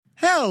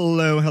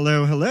Hello,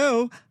 hello,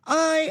 hello.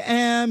 I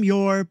am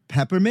your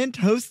peppermint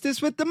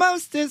hostess with the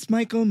mostest,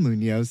 Michael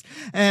Munoz.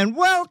 And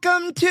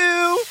welcome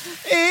to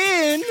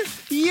In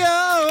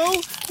Yo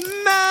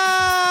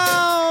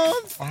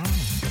Mouth.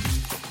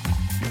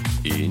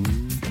 In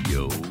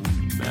Yo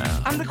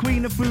Mouth. I'm the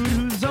queen of food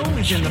who's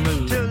always in the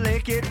mood to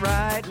lick it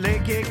right,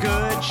 lick it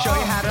good, show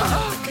you how to.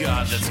 Oh,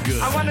 God, that's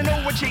good. I want to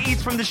know what you eat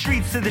from the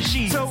streets to the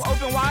sheets. So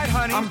open wide,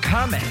 honey. I'm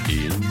coming.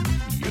 In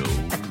Yo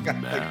Got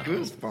Mouth. the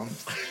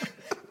goosebumps.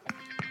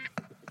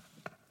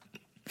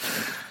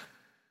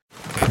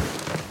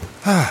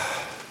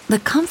 The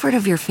comfort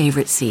of your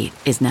favorite seat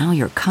is now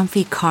your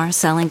comfy car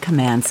selling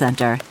command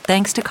center,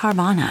 thanks to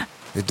Carvana.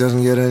 It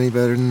doesn't get any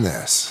better than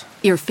this.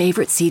 Your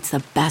favorite seat's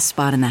the best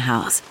spot in the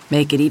house.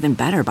 Make it even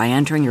better by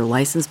entering your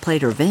license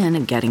plate or VIN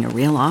and getting a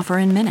real offer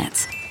in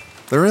minutes.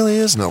 There really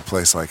is no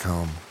place like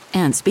home.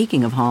 And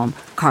speaking of home,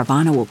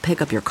 Carvana will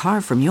pick up your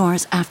car from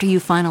yours after you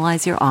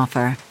finalize your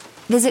offer.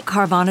 Visit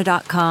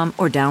Carvana.com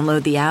or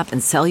download the app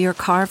and sell your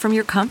car from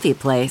your comfy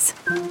place.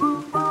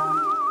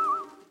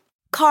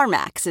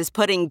 CarMax is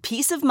putting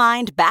peace of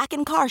mind back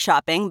in car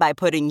shopping by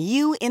putting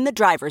you in the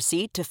driver's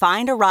seat to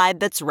find a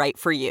ride that's right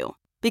for you.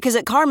 Because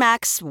at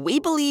CarMax, we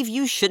believe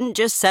you shouldn't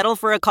just settle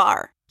for a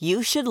car.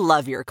 You should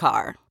love your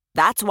car.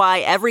 That's why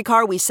every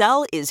car we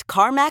sell is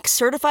CarMax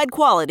certified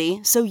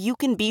quality, so you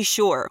can be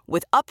sure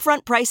with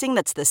upfront pricing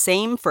that's the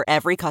same for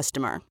every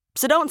customer.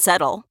 So don't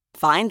settle.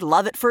 Find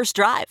love at first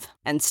drive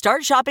and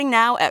start shopping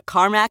now at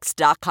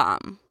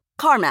CarMax.com.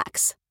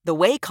 CarMax, the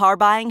way car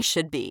buying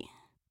should be.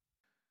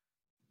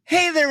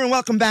 Hey there and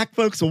welcome back,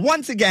 folks.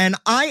 Once again,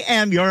 I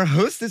am your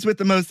hostess with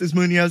the mostest,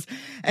 Munoz.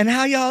 And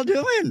how y'all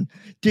doing?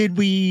 Did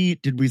we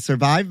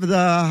survive the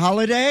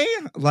holiday?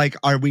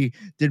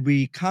 Did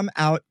we come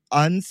out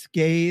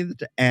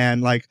unscathed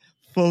and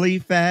fully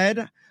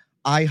fed?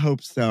 I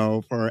hope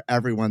so, for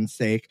everyone's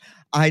sake.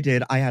 I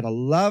did. I had a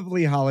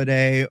lovely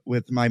holiday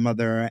with my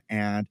mother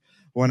and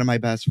one of my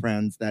best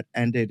friends that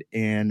ended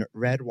in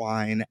red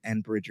wine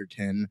and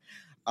Bridgerton.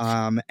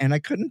 And I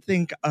couldn't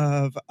think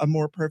of a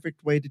more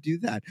perfect way to do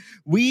that.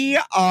 We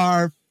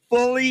are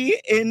fully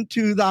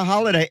into the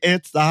holiday.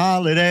 It's the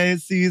holiday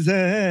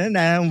season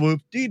and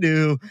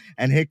whoop-de-doo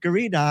and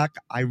hickory-dock.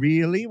 I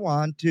really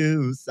want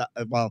to.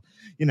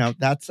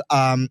 That's,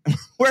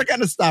 we're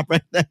going to stop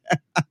right there.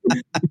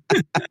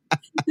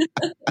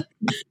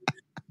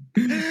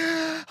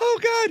 Oh,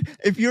 God.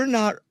 If you're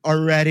not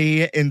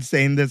already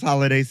insane this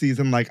holiday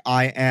season like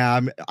I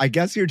am, I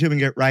guess you're doing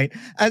it right.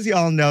 As you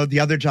all know, the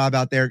other job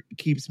out there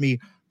keeps me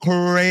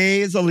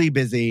crazily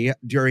busy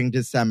during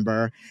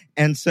December.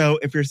 And so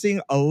if you're seeing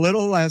a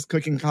little less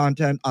cooking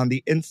content on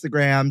the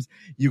Instagrams,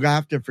 you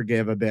have to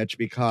forgive a bitch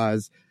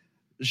because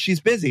she's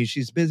busy.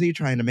 She's busy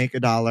trying to make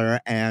 $1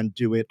 and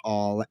do it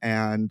all.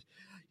 And,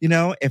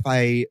 if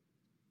I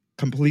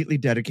completely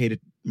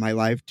dedicated my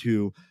life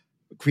to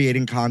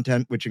creating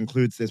content, which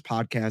includes this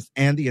podcast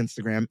and the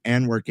Instagram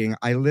and working,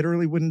 I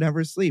literally would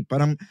never sleep.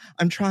 But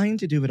I'm trying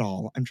to do it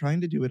all. I'm trying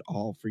to do it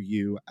all for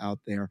you out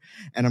there.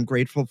 And I'm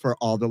grateful for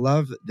all the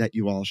love that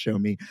you all show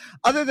me.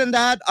 Other than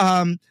that,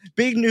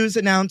 big news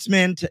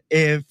announcement.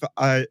 If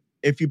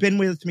you've been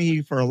with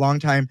me for a long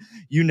time,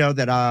 you know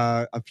that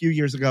a few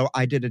years ago,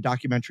 I did a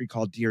documentary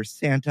called Dear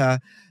Santa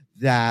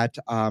that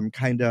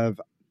kind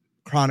of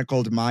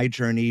chronicled my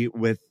journey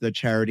with the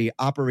charity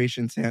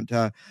Operation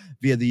Santa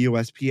via the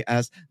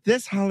USPS.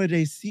 This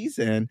holiday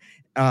season,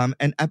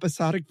 an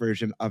episodic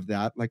version of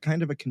that,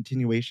 kind of a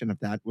continuation of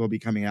that, will be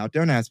coming out.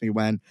 Don't ask me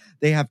when.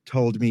 They have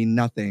told me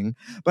nothing,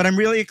 but I'm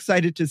really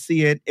excited to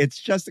see it. It's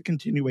just a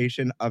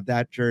continuation of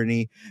that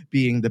journey,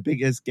 being the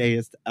biggest,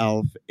 gayest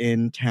elf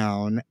in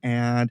town.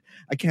 And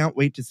I can't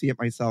wait to see it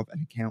myself,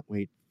 and I can't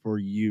wait for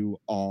you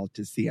all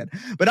to see it.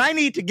 But I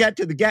need to get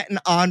to the getting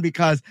on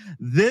because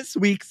this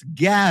week's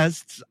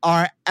guests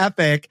are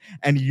epic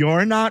and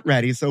you're not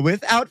ready. So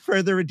without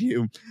further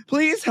ado,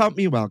 please help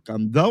me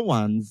welcome the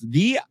ones,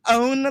 the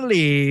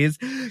onlys,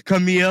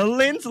 Camille,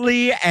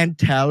 Lindsley, and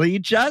Telly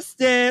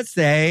Justice.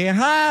 Say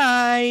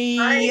hi.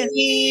 Hi.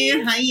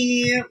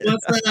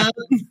 What's up?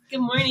 Good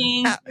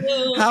morning.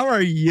 How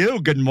are you?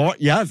 Good morning.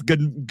 Yes,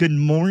 good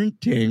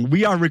morning.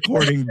 We are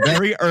recording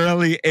very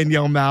early in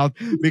your mouth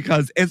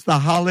because it's the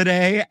holiday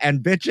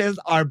and bitches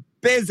are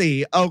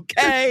busy.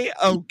 Okay.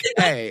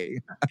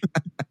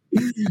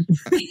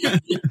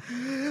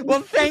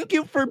 Well, thank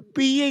you for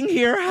being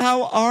here.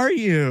 How are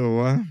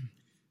you?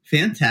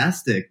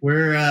 Fantastic.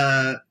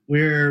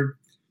 We're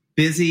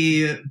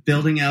busy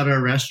building out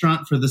our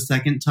restaurant for the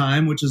second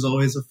time, which is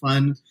always a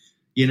fun,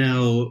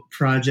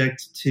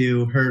 project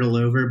to hurdle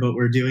over, but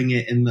we're doing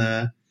it in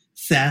the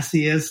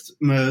sassiest,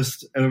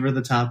 most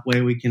over-the-top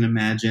way we can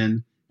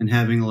imagine and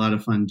having a lot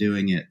of fun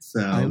doing it.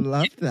 So I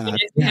love that.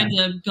 We had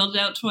to build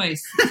it out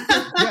twice.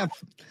 Yeah,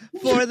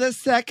 for the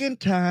second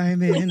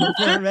time in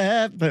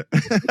forever.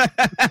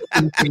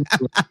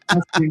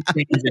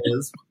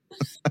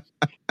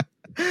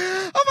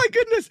 Oh my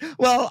goodness.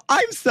 Well,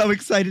 I'm so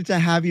excited to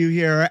have you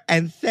here.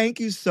 And thank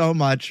you so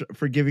much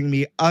for giving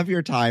me of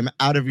your time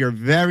out of your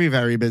very,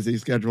 very busy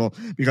schedule,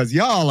 because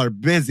y'all are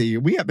busy.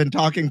 We have been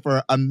talking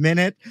for a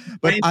minute,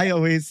 but I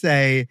always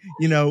say,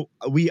 you know,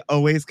 we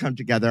always come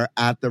together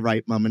at the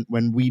right moment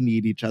when we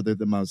need each other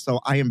the most. So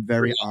I am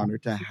very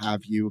honored to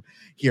have you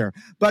here.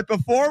 But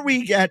before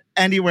we get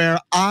anywhere,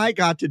 I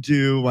got to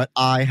do what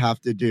I have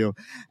to do.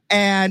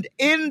 And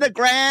in the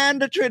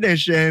grand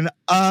tradition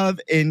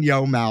of In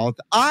Yo Mouth,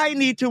 I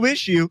need to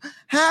wish you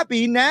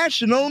Happy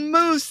National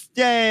Moose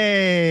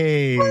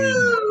Day.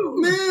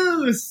 Woo!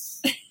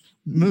 Moose.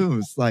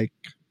 Moose, like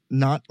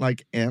not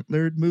like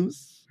antlered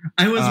moose.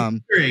 I was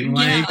wondering,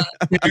 like,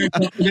 there are a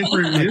couple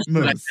different moose.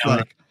 Moose,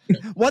 like,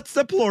 what's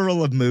the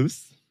plural of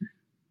moose?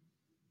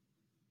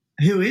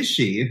 Who is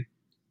she?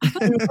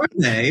 Who are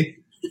they?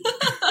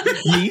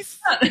 Meese?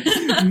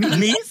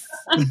 Meese?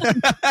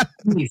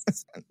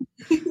 Moose.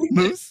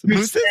 Moose?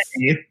 Mooses?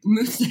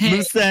 Moose.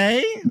 Moose?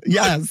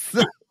 Yes.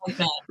 Like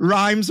that.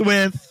 Rhymes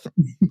with.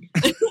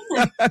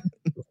 A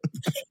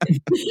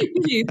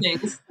few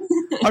things.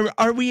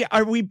 Are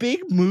we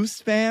big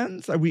moose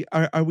fans? Are we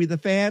the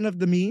fan of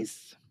the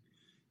meese?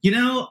 You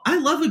know, I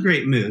love a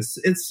great moose.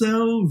 It's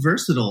so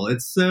versatile.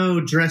 It's so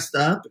dressed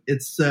up.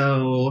 It's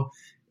so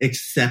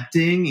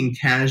accepting and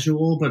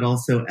casual, but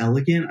also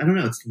elegant. I don't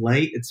know. It's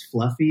light. It's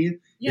fluffy.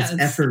 Yeah,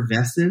 it's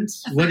effervescent.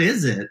 What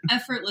is it?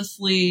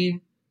 Effortlessly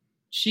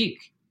chic.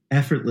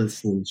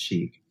 Effortlessly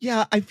chic.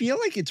 Yeah, I feel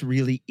like it's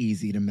really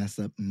easy to mess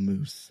up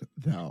moose,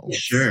 though.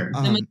 Sure.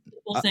 The most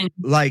simple thing.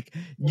 Like,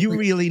 you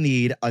really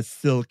need a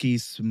silky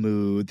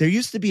smooth. There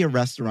used to be a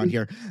restaurant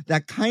here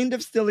that kind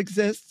of still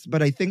exists,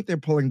 but I think they're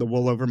pulling the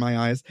wool over my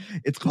eyes.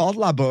 It's called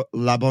La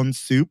Bonne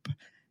Soupe,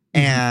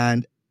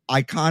 and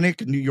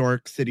iconic New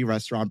York City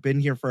restaurant, been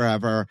here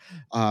forever,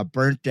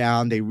 burnt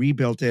down. They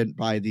rebuilt it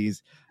by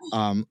these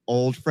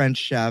old French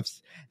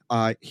chefs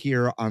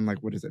here on, like,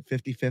 what is it,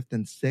 55th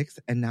and 6th,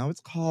 and now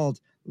it's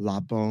called La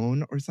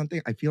Bonne or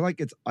something. I feel like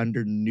it's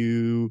under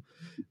new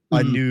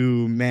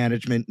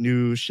management,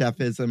 new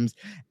chefisms.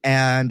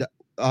 And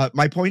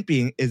my point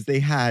being is they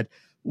had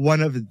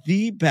one of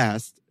the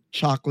best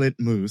chocolate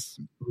mousse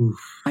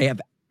I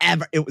have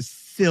ever. It was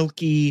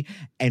silky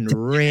and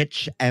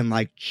rich and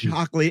like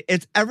chocolate.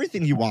 It's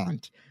everything you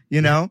want,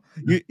 you know?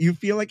 You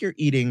feel like you're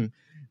eating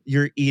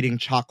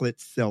chocolate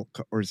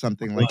silk or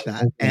something like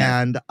that.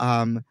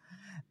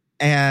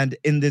 And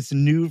in this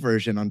new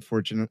version,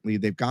 unfortunately,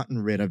 they've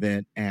gotten rid of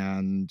it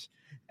and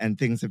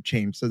things have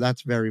changed. So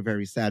that's very,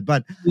 very sad.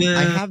 But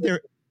I have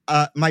their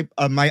my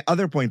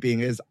other point being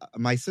is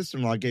my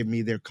sister-in-law gave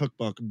me their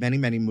cookbook many,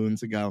 many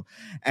moons ago.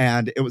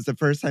 And it was the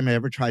first time I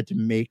ever tried to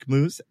make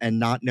mousse and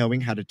not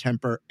knowing how to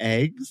temper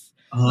eggs.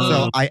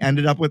 So I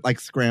ended up with like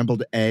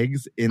scrambled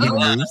eggs in the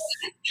mousse.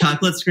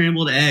 Chocolate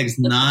scrambled eggs,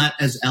 not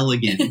as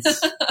elegant.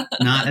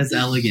 Not as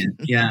elegant.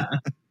 Yeah.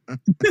 Not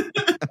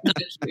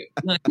cute.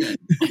 Not good.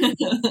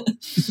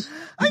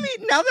 I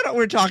mean, now that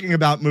we're talking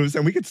about mousse,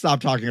 and we could stop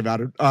talking about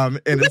it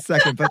in a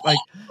second, but like,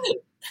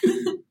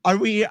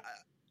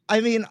 I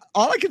mean,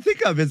 all I can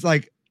think of is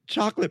like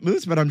chocolate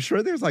mousse, but I'm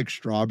sure there's like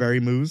strawberry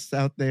mousse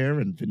out there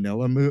and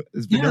vanilla mousse.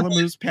 Is vanilla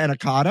mousse panna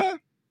cotta?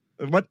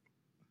 What?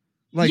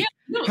 Like,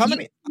 how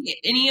many?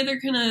 Any other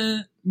kind of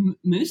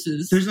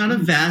mousses? There's not a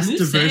vast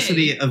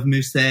diversity of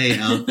mousse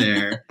out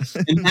there.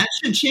 And that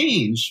should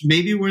change.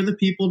 Maybe we're the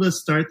people to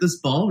start this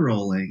ball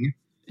rolling.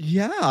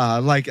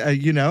 Yeah, like,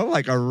 you know,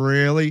 like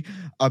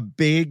a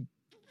big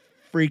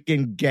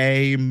freaking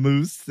gay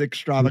mousse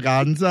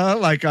extravaganza,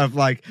 like of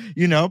like,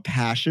 you know,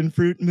 passion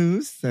fruit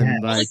mousse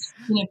and like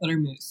peanut butter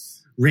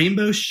mousse.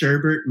 Rainbow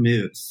sherbet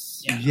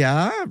mousse.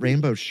 Yeah,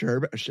 rainbow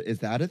sherbet. Is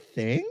that a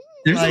thing?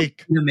 There's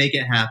like a way to make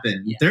it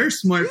happen. Yeah. There are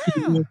smart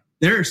people.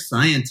 There are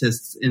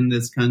scientists in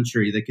this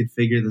country that could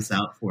figure this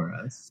out for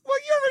us. Well,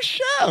 you're a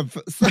chef,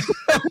 so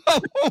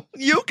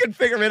you can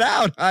figure it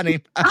out,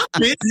 honey. I'm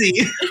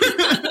busy.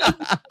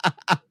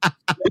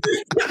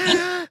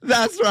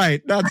 That's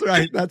right. That's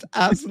right. That's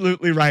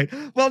absolutely right.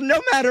 Well,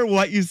 no matter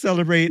what you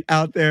celebrate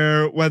out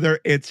there, whether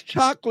it's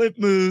chocolate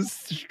mousse,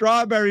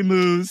 strawberry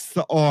mousse,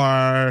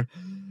 or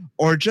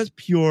just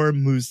pure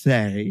mousse,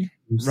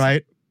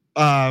 right?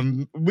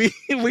 We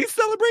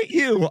celebrate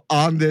you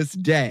on this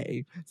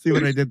day. See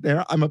what I did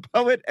there? I'm a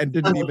poet and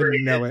didn't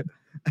even know it.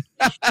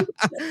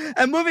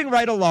 And moving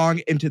right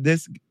along into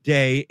this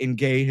day in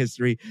gay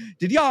history,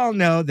 did y'all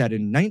know that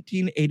in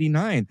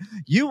 1989,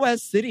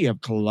 U.S. city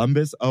of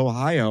Columbus,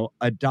 Ohio,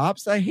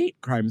 adopts a hate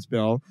crimes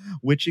bill,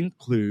 which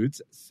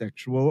includes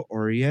sexual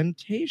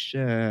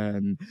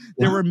orientation?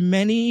 There were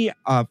many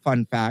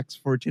fun facts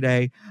for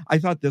today. I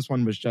thought this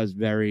one was just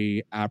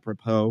very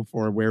apropos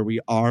for where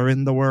we are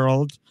in the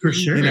world. For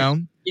sure. You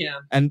know? Yeah.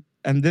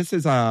 And this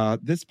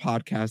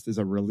podcast is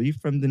a relief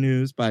from the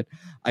news, but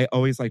I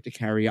always like to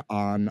carry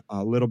on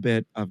a little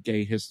bit of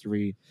gay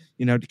history,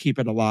 you know, to keep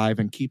it alive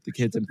and keep the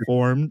kids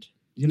informed.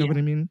 You know what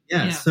I mean?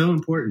 Yeah, so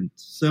important.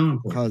 So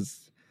important.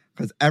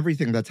 Because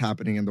everything that's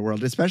happening in the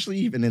world, especially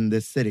even in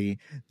this city,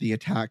 the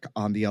attack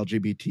on the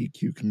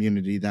LGBTQ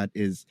community that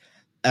is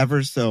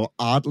ever so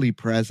oddly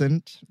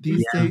present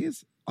these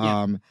days.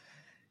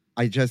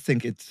 I just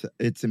think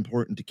it's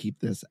important to keep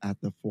this at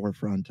the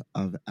forefront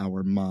of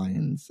our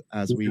minds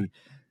as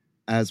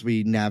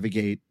we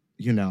navigate,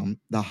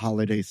 the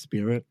holiday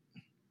spirit.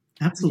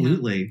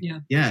 Absolutely.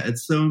 Yeah,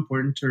 it's so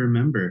important to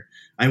remember.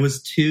 I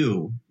was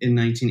 2 in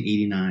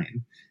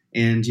 1989,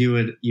 and you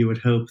would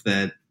hope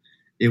that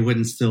it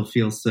wouldn't still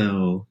feel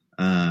so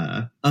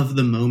of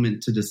the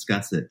moment to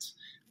discuss it.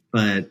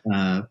 But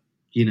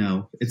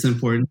it's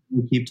important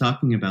to keep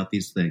talking about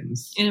these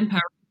things. And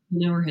empower to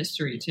know our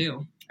history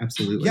too.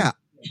 Absolutely. Yeah.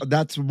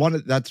 That's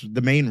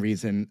the main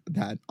reason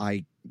that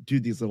I do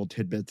these little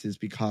tidbits is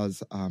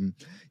because,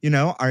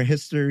 our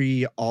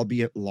history,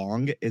 albeit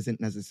long,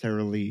 isn't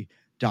necessarily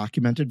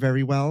documented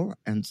very well.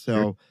 And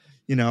so,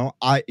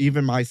 I,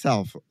 even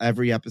myself,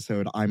 every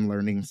episode, I'm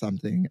learning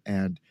something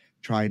and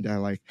trying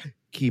to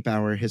keep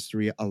our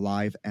history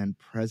alive and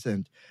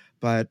present.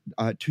 But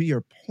to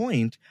your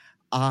point,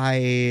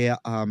 I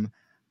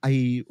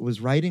was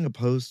writing a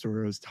post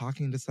or I was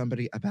talking to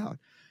somebody about,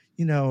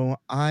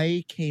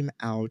 I came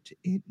out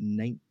in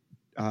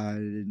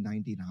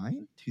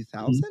 99,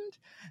 2000,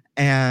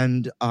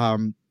 and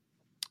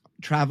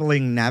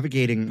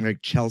navigating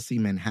Chelsea,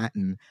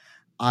 Manhattan,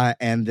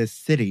 and this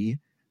city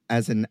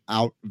as an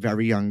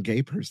very young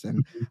gay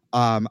person.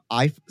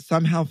 I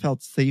somehow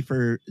felt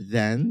safer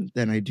then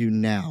than I do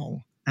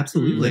now.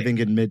 Absolutely. Living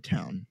in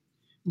Midtown.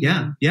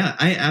 Yeah.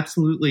 I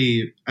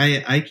absolutely.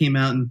 I came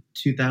out in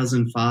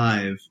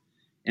 2005.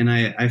 And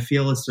I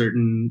feel a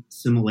certain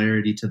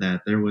similarity to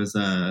that. There was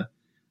a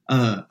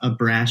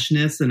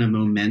brashness and a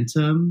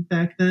momentum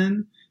back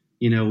then.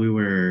 We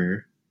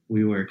were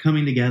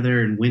coming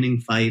together and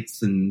winning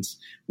fights and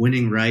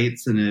winning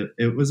rights, and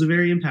it was a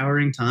very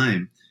empowering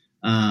time.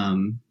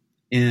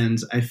 And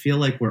I feel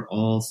like we're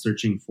all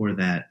searching for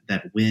that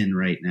win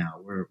right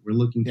now. We're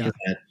looking for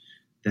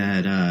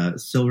that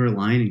silver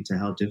lining to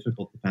how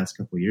difficult the past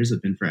couple of years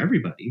have been for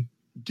everybody.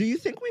 Do you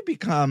think we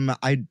become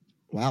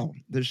Wow,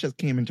 this just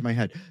came into my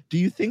head. Do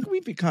you think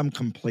we've become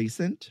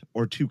complacent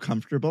or too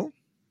comfortable?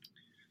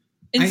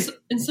 In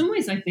some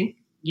ways, I think,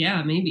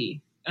 yeah,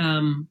 maybe.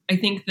 I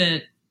think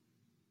that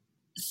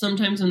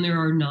sometimes when there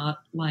are not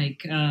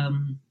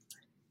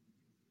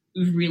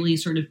really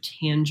sort of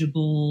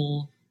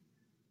tangible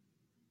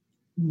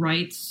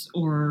rights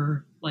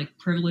or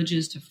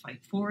privileges to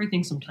fight for, I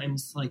think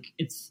sometimes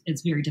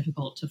it's very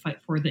difficult to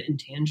fight for the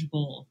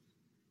intangible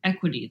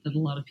equity that a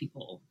lot of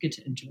people get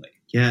to enjoy.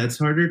 Yeah, it's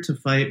harder to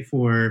fight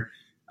for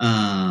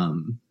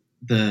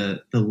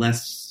the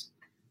less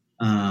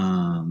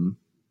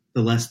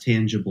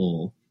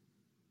tangible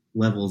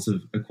levels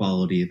of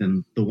equality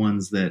than the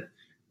ones that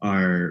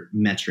are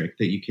metric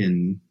that you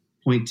can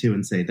point to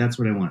and say, that's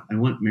what I want. I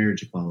want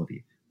marriage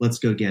equality. Let's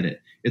go get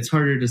it. It's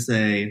harder to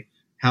say,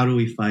 how do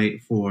we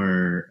fight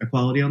for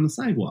equality on the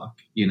sidewalk?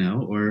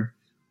 Or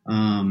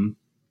I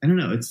don't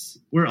know.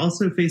 We're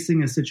also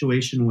facing a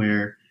situation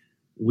where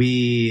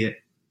we,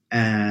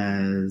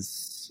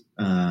 as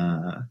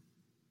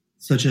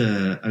such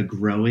a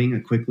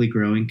quickly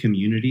growing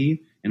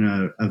community and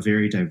a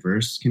very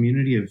diverse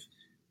community of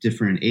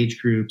different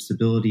age groups,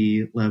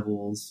 ability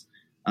levels,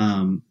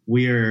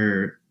 we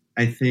are,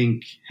 I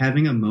think,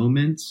 having a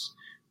moment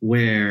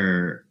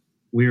where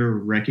we're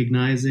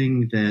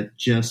recognizing that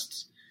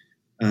just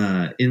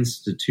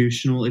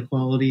institutional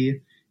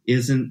equality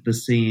isn't the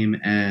same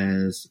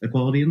as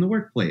equality in the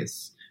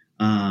workplace,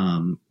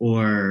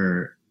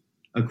 or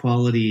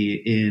equality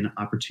in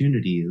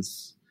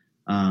opportunities.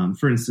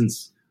 For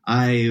instance,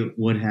 I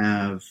would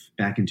have,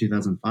 back in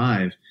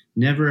 2005,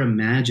 never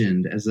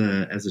imagined as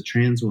a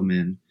trans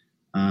woman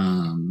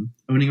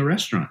owning a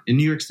restaurant in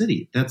New York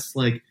City. That's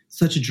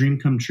such a dream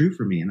come true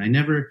for me. And I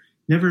never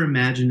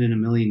imagined in a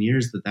million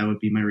years that would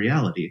be my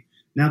reality.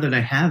 Now that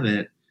I have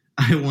it,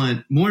 I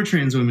want more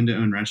trans women to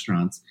own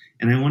restaurants,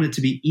 and I want it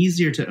to be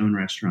easier to own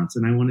restaurants,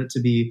 and I want it to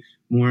be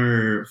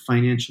more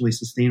financially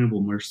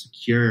sustainable, more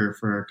secure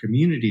for our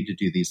community to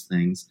do these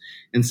things.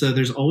 And so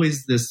there's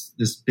always this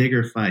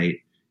bigger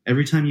fight.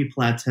 Every time you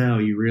plateau,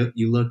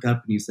 you look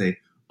up and you say,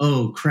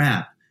 oh,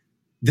 crap,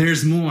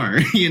 there's more,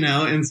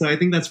 And so I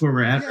think that's where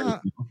we're at right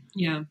now.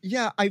 Yeah.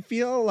 Yeah, I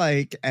feel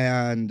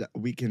and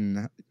we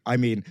can,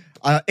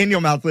 in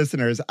your mouth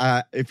listeners,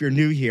 if you're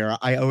new here,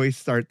 I always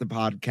start the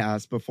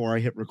podcast before I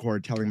hit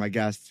record telling my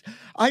guests,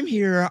 I'm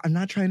here. I'm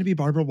not trying to be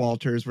Barbara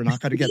Walters. We're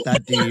not going to get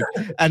that deep.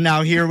 And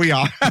now here we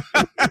are.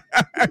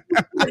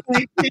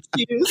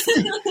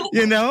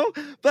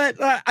 But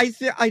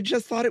I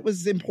just thought it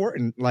was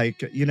important. I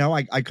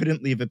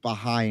couldn't leave it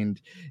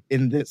behind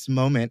in this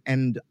moment.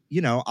 And,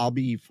 I'll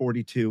be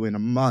 42 in a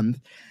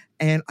month.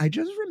 And I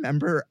just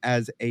remember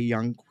as a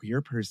young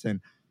queer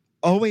person,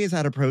 always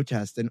at a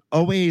protest and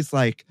always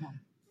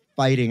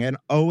fighting and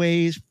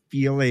always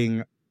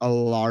feeling a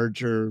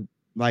larger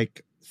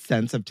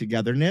sense of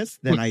togetherness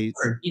than I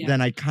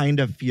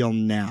kind of feel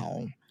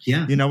now.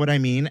 Yeah. You know what I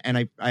mean?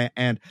 And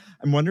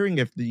I'm wondering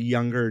if the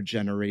younger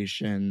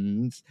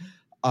generations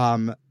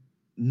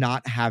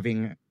not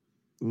having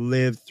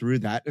lived through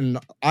that. And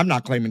I'm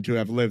not claiming to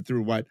have lived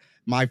through what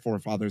my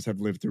forefathers have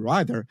lived through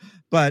either.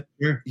 But,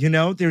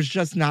 Sure. there's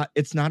just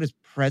it's not as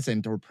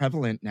present or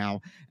prevalent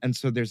now. And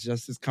so there's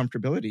just this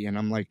comfortability. And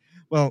I'm like,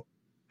 well,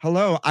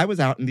 hello, I was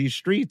out in these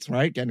streets,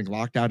 right? Getting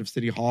locked out of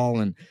City Hall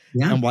and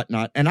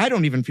whatnot. And I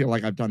don't even feel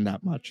like I've done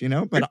that much,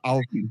 but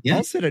I'll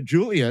sit at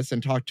Julius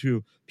and talk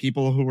to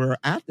people who were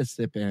at the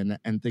sip-in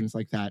and things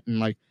like that. And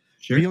like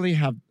really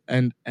have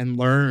and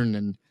learn.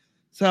 And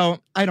so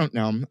I don't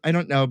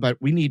know, but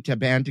we need to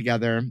band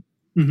together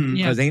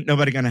because ain't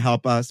nobody going to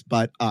help us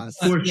but us.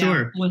 For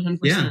sure.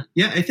 100%.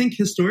 Yeah. I think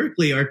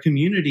historically our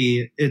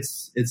community,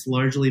 it's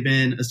largely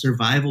been a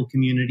survival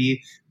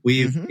community.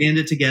 We've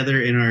banded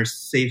together in our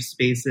safe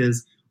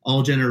spaces,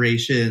 all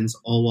generations,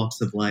 all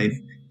walks of life,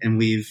 and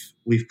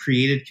we've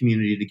created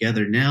community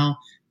together. Now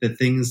that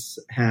things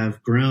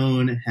have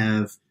grown,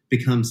 have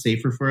become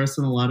safer for us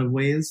in a lot of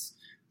ways,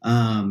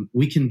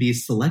 we can be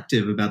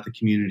selective about the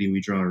community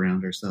we draw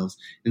around ourselves.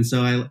 And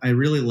so I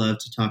really love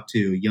to talk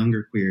to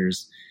younger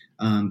queers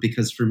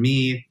because for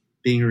me,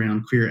 being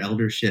around queer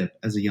eldership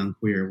as a young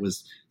queer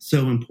was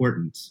so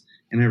important.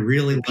 And I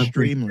really love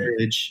to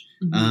encourage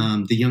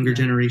the younger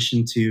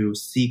generation to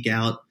seek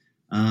out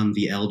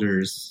the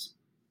elders.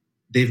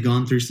 They've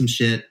gone through some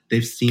shit.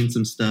 They've seen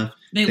some stuff.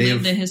 They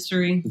lived the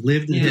history.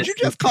 Did you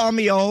just call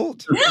me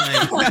old?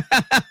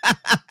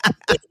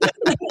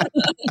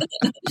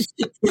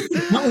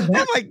 Oh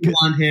my God.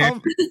 Blonde hair.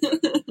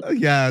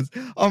 Yes.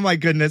 Oh my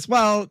goodness.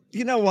 Well,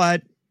 you know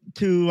what?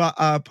 To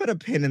put a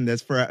pin in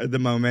this for the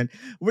moment,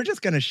 we're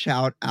just going to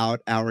shout out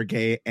our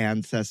gay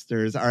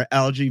ancestors, our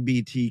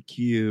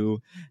LGBTQ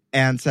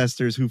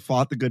ancestors who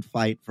fought the good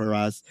fight for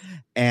us,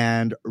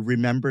 and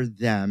remember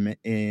them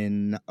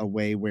in a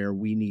way where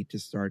we need to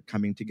start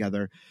coming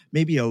together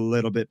maybe a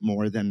little bit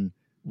more than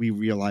we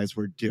realize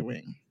we're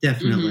doing.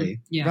 Definitely.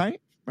 Yeah. Right.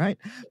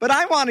 But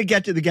I want to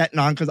get to the getting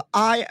on because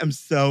I am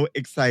so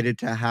excited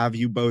to have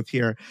you both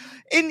here.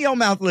 In Yo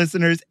Mouth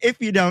listeners,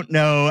 if you don't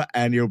know,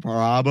 and you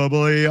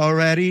probably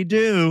already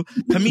do,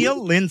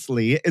 Camille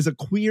Lindsley is a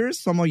queer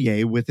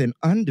sommelier with an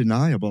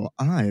undeniable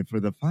eye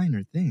for the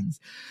finer things.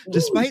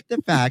 Despite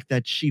the fact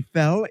that she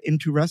fell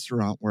into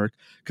restaurant work,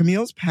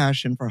 Camille's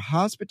passion for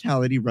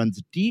hospitality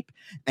runs deep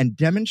and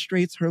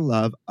demonstrates her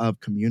love of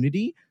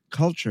community,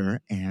 culture,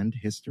 and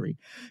history.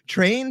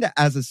 Trained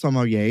as a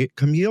sommelier,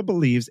 Camille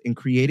believes in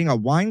creating a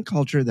wine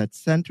culture that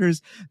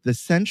centers the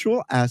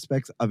sensual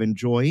aspects of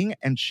enjoying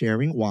and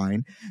sharing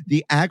wine,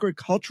 the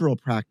agricultural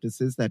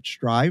practices that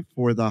strive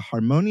for the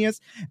harmonious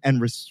and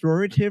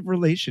restorative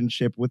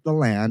relationship with the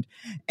land,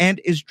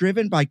 and is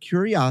driven by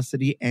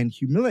curiosity and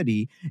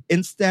humility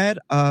instead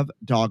of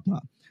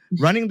dogma.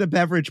 Running the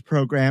beverage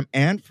program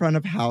and front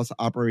of house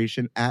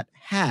operation at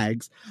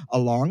Hags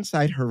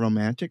alongside her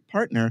romantic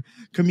partner,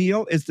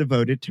 Camille is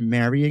devoted to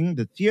marrying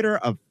the theater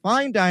of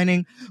fine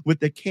dining with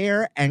the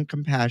care and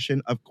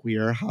compassion of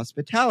queer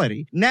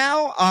hospitality.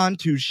 Now on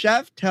to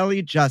Chef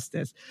Telly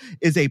Justice,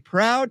 is a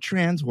proud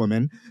trans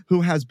woman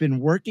who has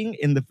been working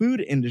in the food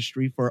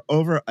industry for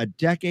over a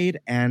decade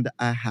and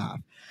a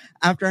half.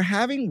 After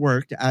having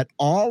worked at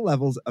all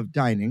levels of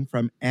dining,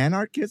 from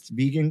anarchist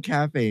vegan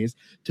cafes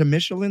to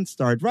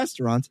Michelin-starred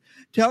restaurants,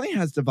 Telly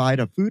has devised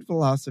a food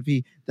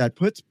philosophy that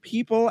puts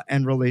people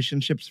and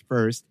relationships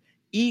first,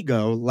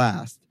 ego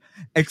last.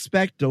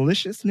 Expect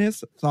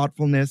deliciousness,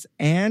 thoughtfulness,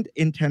 and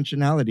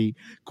intentionality,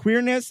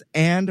 queerness,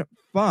 and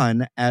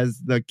fun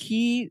as the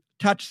key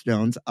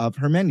touchstones of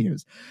her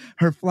menus.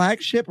 Her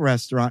flagship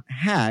restaurant,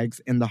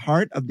 Hags, in the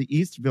heart of the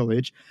East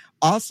Village,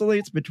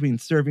 oscillates between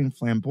serving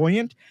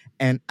flamboyant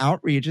and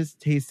outrageous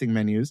tasting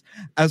menus,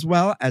 as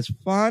well as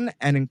fun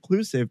and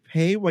inclusive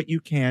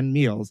pay-what-you-can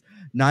meals.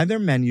 Neither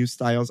menu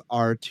styles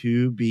are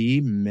to be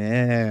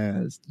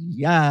missed.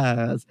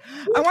 Yes.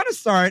 I want to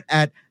start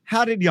at,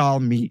 how did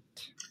y'all meet?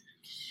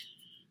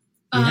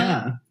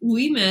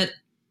 We met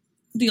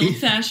the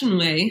old-fashioned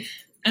way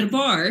at a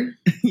bar.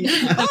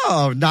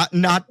 Oh,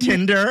 not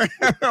Tinder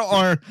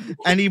or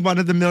any one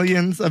of the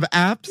millions of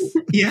apps?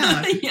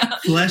 Yeah.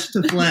 Flesh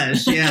to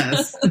flesh,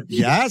 yes.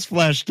 Yes,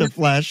 flesh to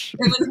flesh. It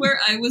was where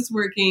I was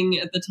working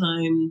at the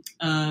time,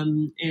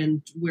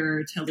 and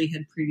where Telly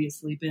had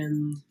previously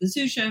been the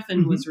sous chef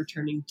and was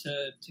returning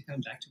to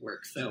come back to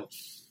work. So,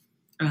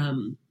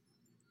 I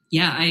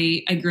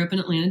grew up in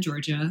Atlanta,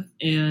 Georgia,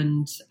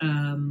 and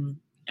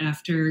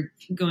after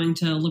going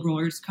to liberal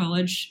arts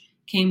college,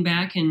 came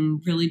back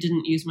and really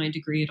didn't use my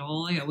degree at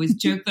all. I always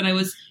joke that I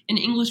was an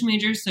English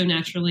major, so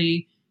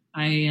naturally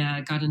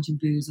I got into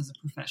booze as a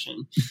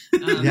profession. So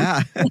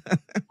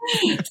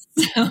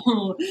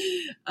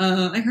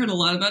I heard a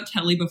lot about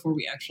Telly before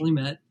we actually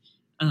met,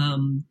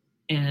 and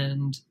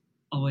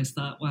always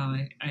thought, wow,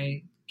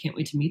 I can't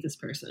wait to meet this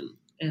person.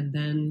 And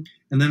then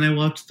I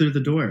walked through the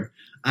door.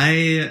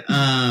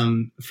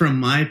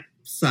 From my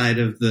side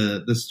of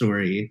the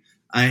story,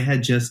 I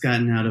had just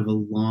gotten out of a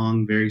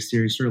long, very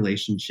serious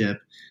relationship.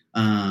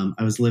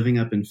 I was living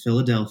up in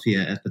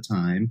Philadelphia at the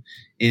time,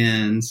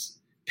 and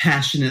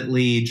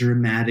passionately,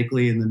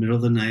 dramatically, in the middle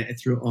of the night, I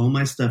threw all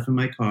my stuff in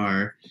my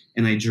car,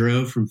 and I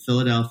drove from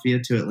Philadelphia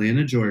to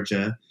Atlanta,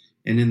 Georgia,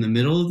 And in the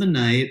middle of the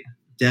night,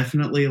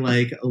 definitely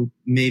like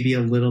maybe a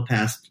little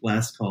past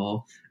last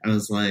call, I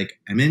was like,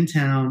 I'm in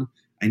town.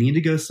 I need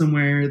to go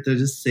somewhere that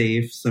is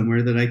safe,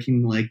 somewhere that I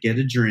can like get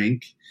a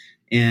drink.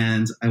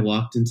 And I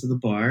walked into the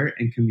bar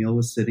and Camille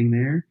was sitting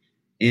there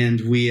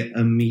and we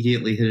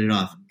immediately hit it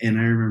off. And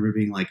I remember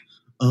being like,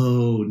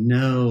 oh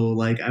no,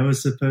 like I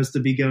was supposed to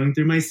be going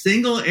through my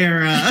single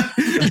era.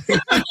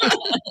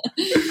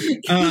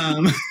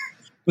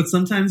 But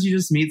sometimes you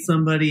just meet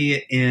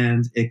somebody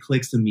and it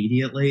clicks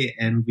immediately,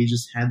 and we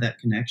just had that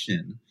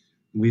connection.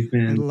 We've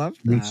been I love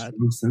that.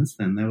 since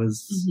then. That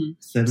was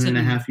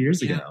 7.5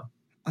 years ago.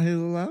 I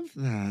love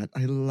that.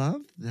 I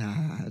love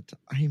that.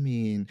 I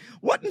mean,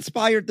 what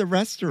inspired the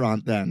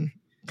restaurant then?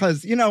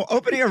 Because, you know,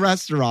 opening a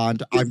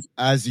restaurant,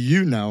 as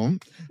you know,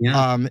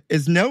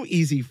 is no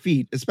easy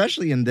feat,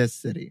 especially in this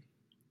city.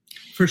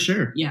 For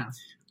sure. Yeah.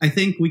 I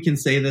think we can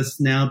say this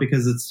now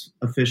because it's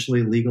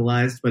officially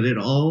legalized, but it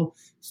all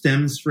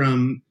stems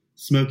from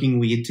smoking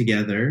weed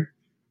together,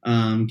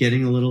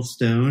 getting a little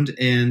stoned,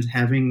 and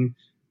having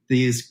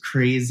these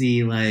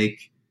crazy,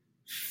 like,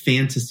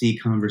 fantasy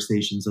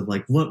conversations of,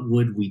 like, what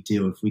would we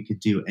do if we could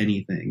do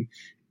anything?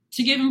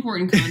 To give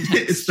important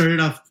context. It started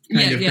off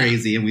kind of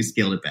crazy, and we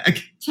scaled it back.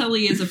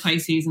 Telly is a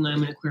Pisces, and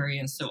I'm an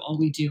Aquarius, so all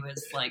we do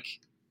is, like,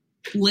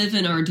 live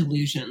in our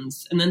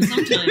delusions. And then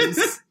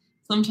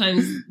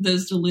sometimes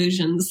those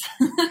delusions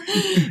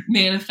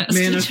manifest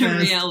into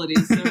reality.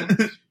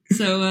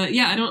 So I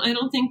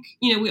don't think,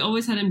 you know, we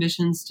always had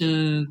ambitions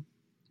to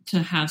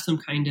have some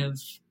kind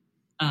of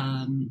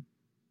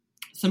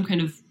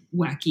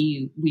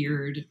wacky,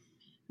 weird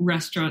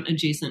restaurant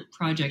adjacent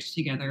project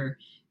together.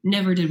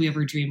 Never did we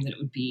ever dream that it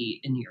would be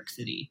in New York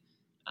City.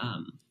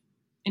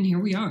 And here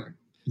we are.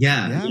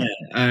 Yeah.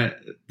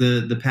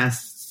 The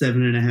past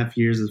 7.5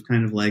 years of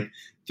kind of like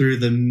through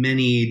the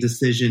many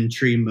decision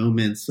tree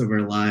moments of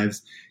our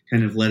lives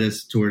kind of led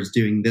us towards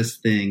doing this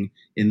thing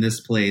in this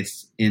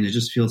place. And it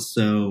just feels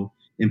so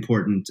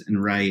important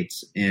and right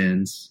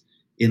and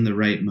in the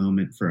right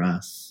moment for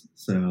us.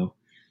 So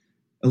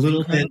a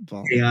little bit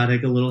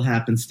chaotic, a little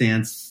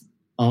happenstance,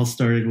 all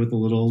started with a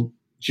little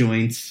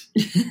joint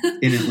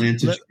in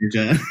Atlanta,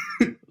 Georgia.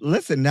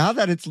 Listen, now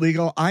that it's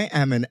legal, I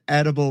am an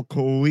edible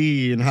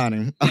queen,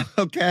 honey.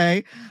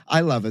 Okay?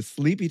 I love a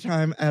sleepy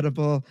time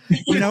edible.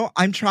 You know,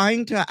 I'm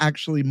trying to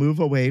actually move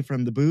away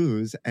from the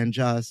booze and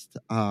just,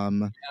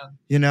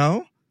 you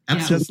know,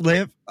 just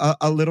live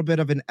a little bit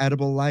of an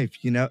edible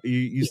life. You know,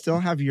 you still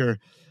have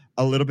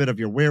a little bit of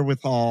your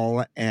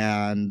wherewithal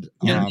and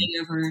no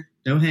hangover.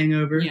 No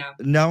hangover. Yeah.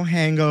 No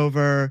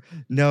hangover,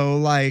 no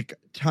like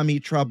tummy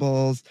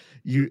troubles.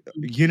 You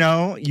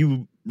know,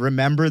 you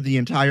remember the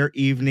entire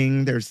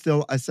evening. There's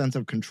still a sense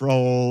of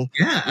control.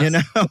 Yeah. You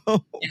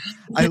know?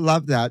 I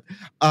love that.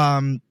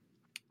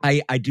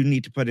 I do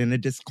need to put in a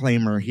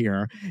disclaimer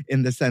here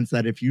in the sense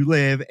that if you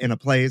live in a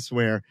place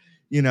where,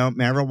 you know,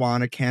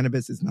 marijuana,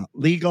 cannabis is not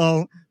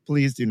legal,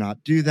 please do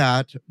not do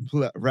that,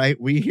 right?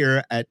 We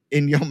here at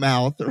In Your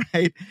Mouth,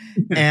 right?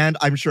 And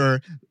I'm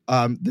sure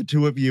the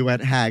two of you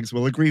at Hags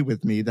will agree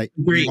with me that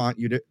we want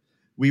you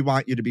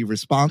to be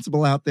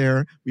responsible out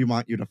there. We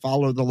want you to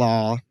follow the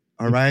law,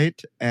 all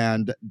right?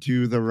 And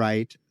do the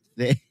right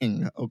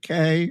thing,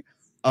 okay?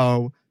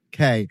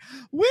 Okay.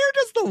 Where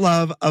does the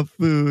love of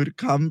food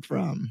come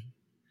from?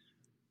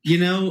 You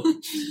know,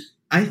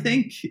 I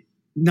think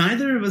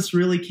neither of us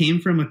really came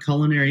from a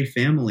culinary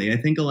family. I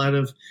think a lot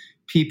of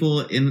people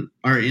in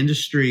our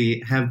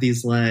industry have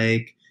these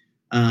like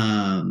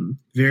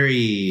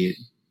very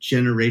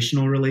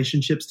generational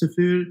relationships to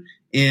food.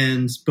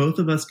 And both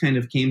of us kind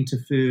of came to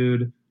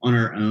food on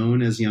our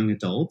own as young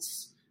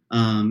adults.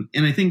 And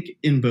I think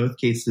in both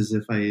cases,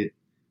 if I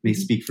may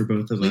speak for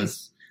both of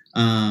us,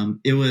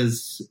 it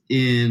was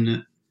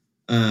in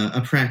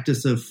a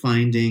practice of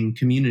finding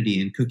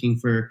community and cooking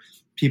for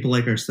people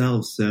like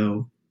ourselves.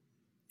 So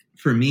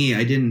for me,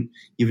 I didn't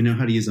even know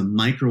how to use a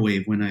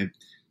microwave when I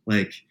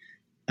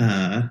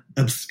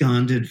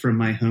absconded from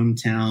my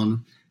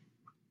hometown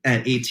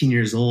at 18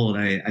 years old.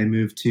 I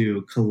moved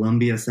to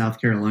Columbia, South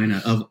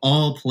Carolina, of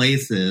all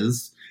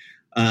places.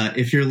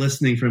 If you're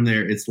listening from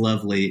there, it's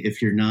lovely.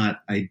 If you're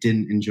not, I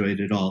didn't enjoy it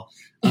at all.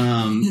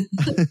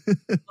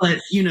 But,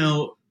 you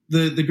know,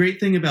 the great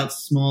thing about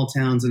small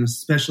towns, and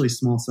especially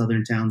small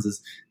Southern towns,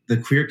 is the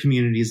queer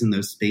communities in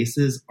those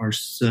spaces are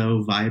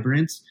so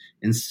vibrant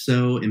and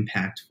so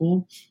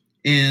impactful.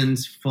 And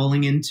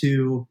falling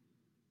into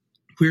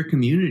queer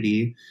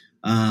community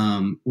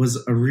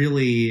was a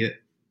really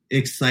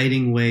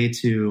exciting way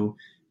to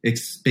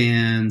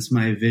expand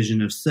my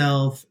vision of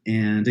self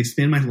and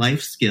expand my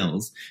life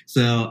skills.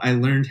 So I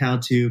learned how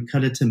to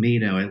cut a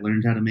tomato. I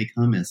learned how to make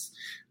hummus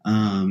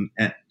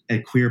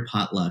at queer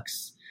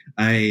potlucks.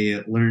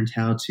 I learned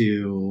how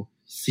to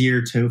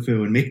sear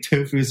tofu and make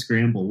tofu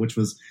scramble, which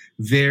was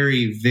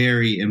very,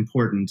 very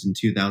important in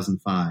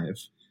 2005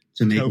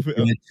 to make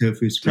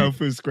tofu scramble.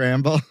 Tofu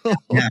scramble.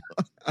 Yeah.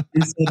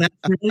 And so that's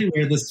really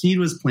where the seed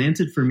was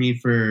planted for me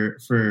for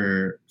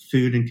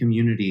food and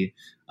community,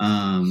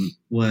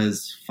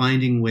 was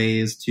finding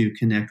ways to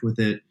connect with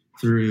it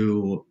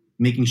through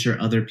making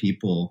sure other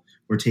people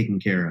were taken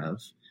care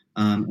of.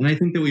 And I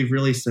think that we've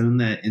really sewn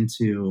that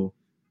into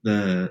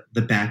the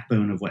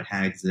backbone of what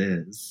Hags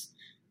is.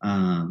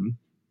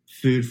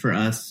 Food for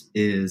us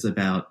is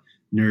about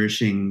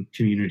nourishing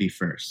community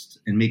first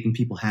and making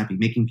people happy,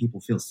 making people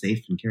feel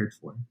safe and cared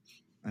for.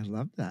 I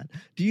love that.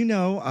 Do you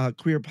know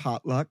queer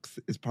potlucks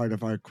is part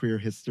of our queer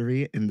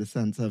history in the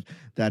sense of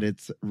that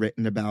it's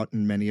written about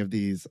in many of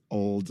these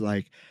old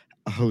like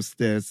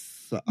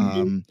hostess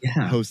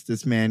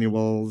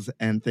manuals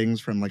and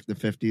things from like the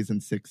 50s and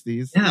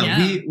 60s?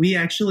 Yeah. We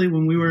actually,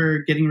 when we were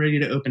getting ready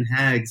to open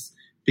Hags,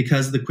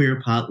 because the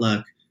queer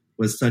potluck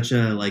was such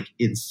a like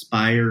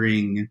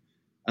inspiring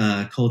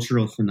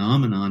cultural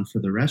phenomenon for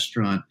the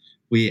restaurant,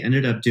 we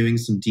ended up doing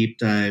some deep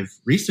dive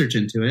research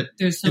into it.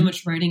 There's so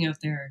much writing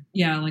out there.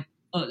 Yeah, like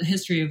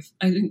history of,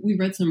 I think we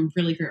read some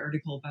really great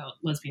article about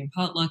lesbian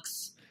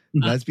potlucks.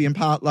 Lesbian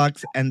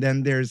potlucks. And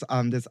then there's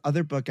this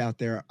other book out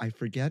there. I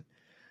forget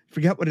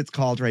what it's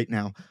called right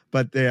now.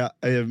 But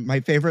my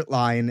favorite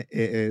line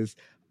is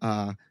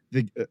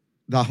the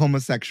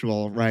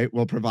homosexual, right,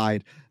 will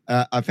provide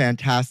a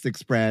fantastic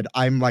spread.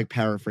 I'm like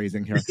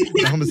paraphrasing here.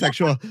 The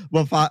homosexual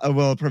will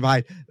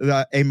provide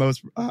a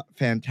most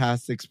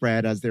fantastic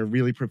spread as they're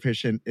really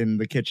proficient in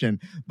the kitchen,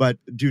 but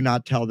do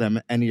not tell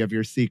them any of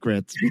your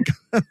secrets because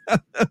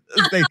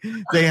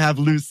they have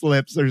loose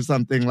lips or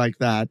something like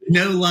that.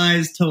 No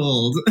lies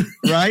told.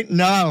 Right?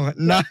 No.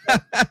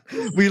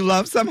 We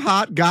love some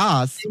hot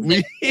goss.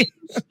 Yes.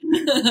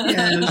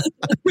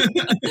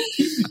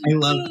 I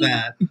love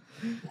that.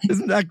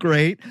 Isn't that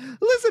great?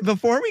 Listen,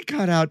 before we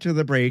cut out to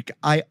the break,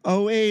 I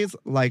always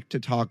like to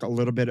talk a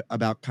little bit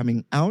about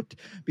coming out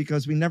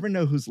because we never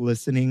know who's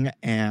listening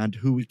and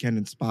who we can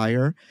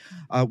inspire.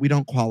 We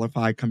don't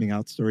qualify coming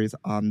out stories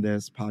on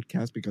this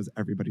podcast because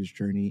everybody's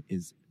journey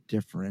is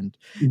different.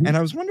 Mm-hmm. And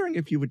I was wondering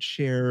if you would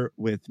share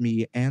with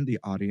me and the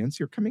audience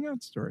your coming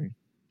out story.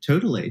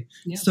 Totally.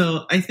 Yeah.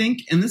 So I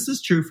think, and this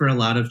is true for a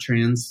lot of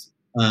trans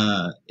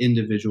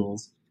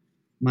individuals,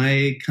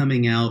 my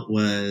coming out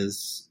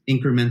was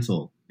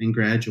incremental and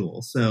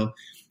gradual. So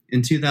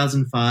in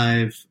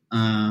 2005,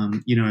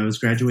 I was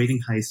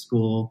graduating high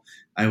school.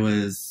 I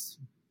was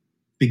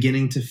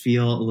beginning to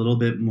feel a little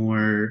bit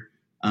more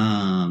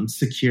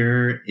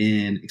secure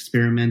in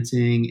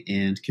experimenting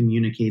and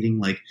communicating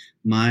like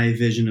my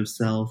vision of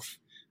self.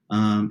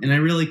 And I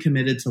really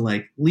committed to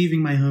like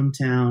leaving my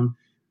hometown,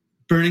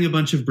 burning a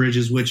bunch of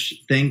bridges,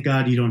 which thank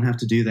God you don't have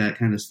to do that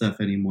kind of stuff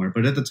anymore.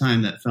 But at the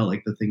time that felt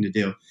like the thing to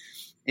do.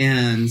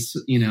 And,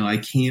 I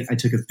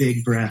took a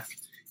big breath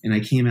and I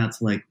came out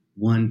to like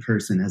one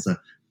person as a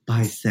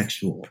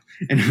bisexual.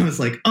 And I was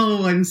like,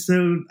 oh, I'm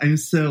so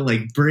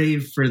like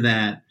brave for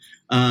that.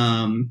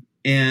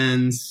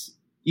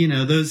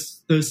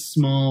 Those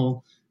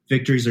small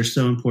victories are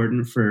so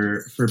important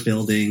for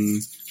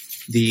building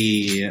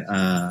the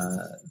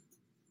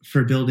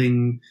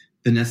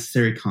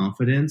necessary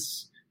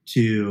confidence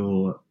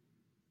to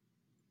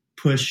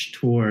push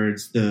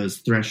towards those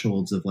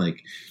thresholds of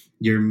like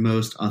your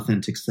most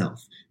authentic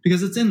self,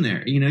 because it's in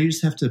there. You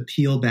just have to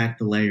peel back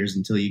the layers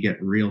until you get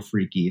real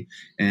freaky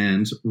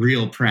and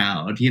real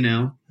proud,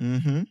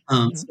 Mm-hmm.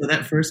 So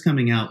that first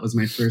coming out was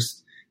my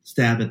first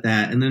stab at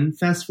that. And then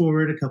fast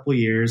forward a couple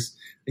years,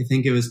 I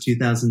think it was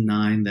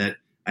 2009 that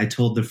I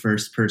told the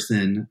first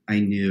person I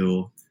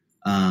knew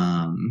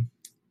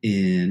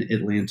in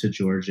Atlanta,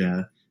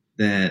 Georgia,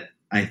 that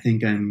I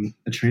think I'm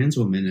a trans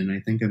woman and I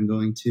think I'm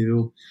going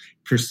to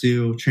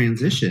pursue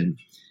transition.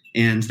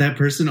 And that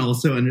person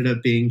also ended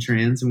up being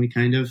trans, and we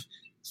kind of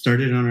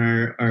started on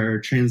our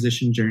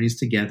transition journeys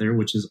together,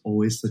 which is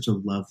always such a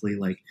lovely,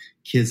 like,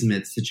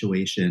 kismet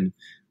situation.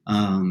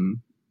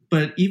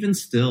 But even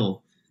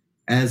still,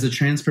 as a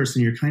trans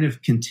person, you're kind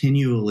of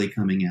continually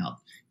coming out.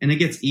 And it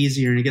gets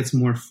easier and it gets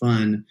more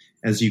fun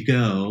as you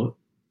go.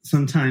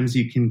 Sometimes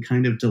you can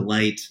kind of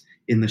delight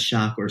in the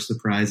shock or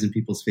surprise in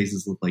people's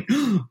faces, look like,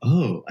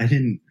 oh, I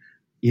didn't,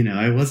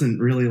 I wasn't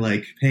really,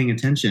 like, paying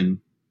attention.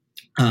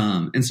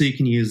 And so you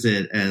can use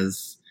it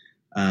as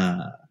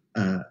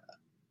a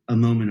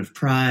moment of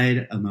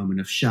pride, a moment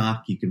of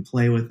shock. You can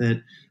play with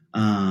it.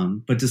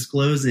 But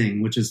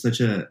disclosing, which is such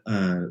a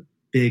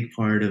big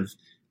part of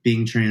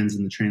being trans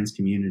in the trans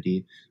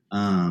community,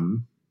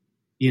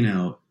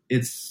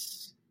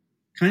 it's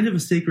kind of a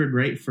sacred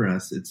right for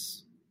us.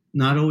 It's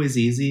not always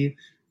easy,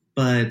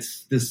 but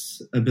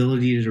this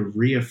ability to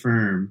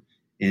reaffirm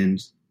and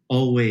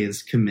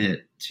always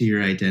commit to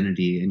your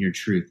identity and your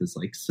truth is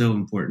like so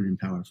important and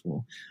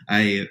powerful.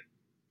 I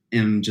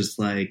am just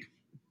like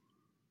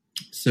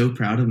so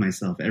proud of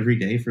myself every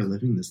day for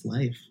living this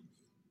life.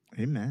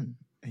 Amen.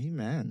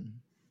 Amen.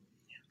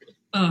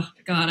 Oh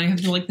God, I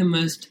have like the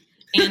most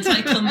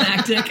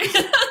anticlimactic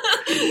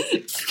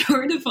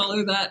story to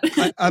follow that.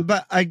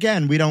 But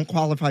again, we don't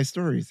qualify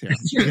stories here,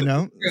 True.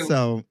 True.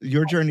 So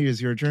your journey is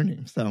your journey.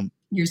 So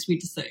you're sweet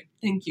to say.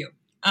 Thank you.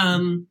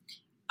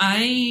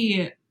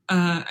 I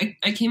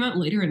came out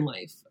later in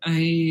life.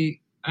 I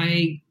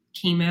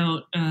came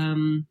out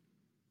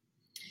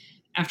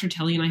after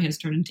Telly and I had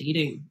started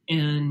dating,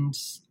 and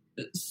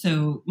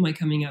so my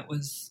coming out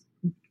was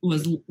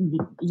was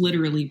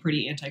literally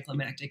pretty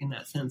anticlimactic in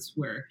that sense,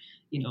 where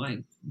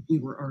we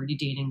were already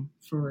dating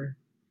for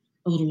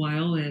a little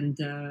while, and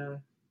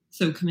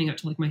so coming out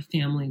to like my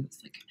family was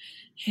like,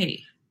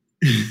 hey,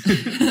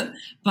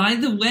 by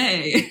the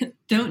way,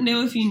 don't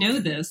know if you know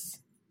this,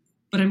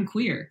 but I'm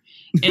queer.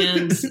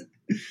 And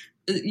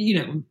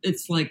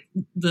it's like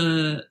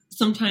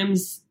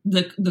sometimes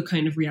the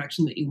kind of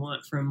reaction that you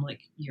want from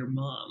like your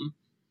mom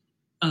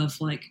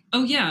of like,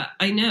 oh yeah,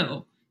 I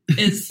know,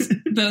 is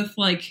both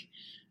like,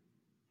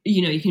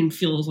 you can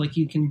feel like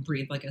you can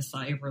breathe like a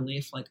sigh of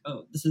relief, like,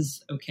 oh, this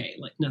is okay.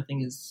 Like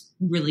nothing is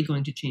really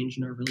going to change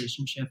in our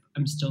relationship.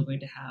 I'm still going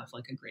to have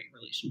like a great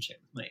relationship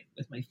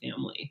with my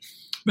family.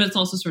 But it's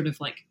also sort of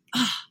like,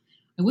 I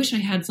wish I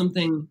had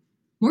something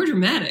more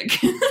dramatic.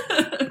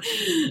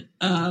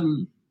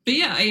 But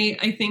yeah,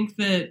 I think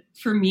that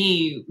for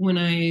me, when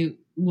I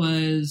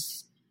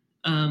was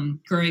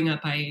growing up,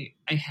 I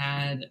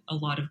had a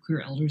lot of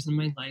queer elders in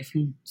my life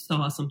who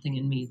saw something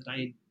in me that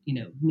I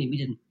maybe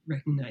didn't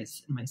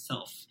recognize in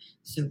myself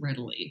so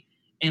readily.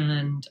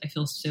 And I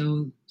feel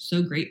so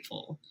to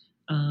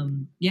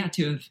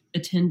have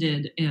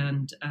attended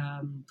and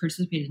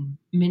participated in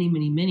many,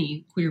 many,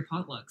 many queer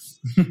potlucks.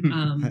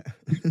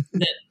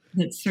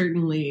 That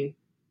certainly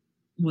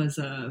was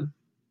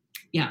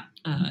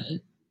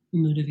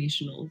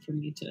motivational for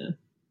me to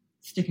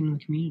stick in the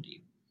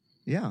community.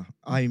 Yeah.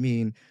 I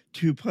mean,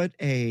 to put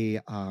a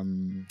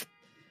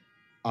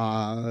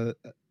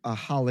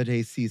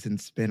holiday season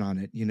spin on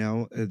it,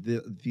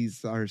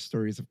 these are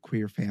stories of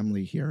queer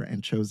family here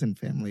and chosen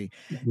family.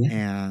 Yeah.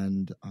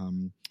 And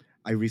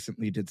I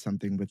recently did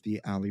something with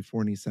the Ali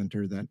Forney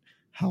Center that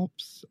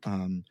helps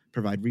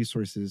provide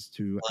resources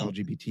to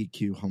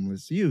LGBTQ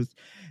homeless youth.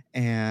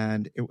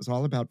 And it was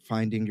all about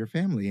finding your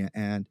family.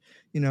 And,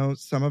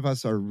 some of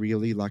us are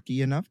really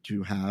lucky enough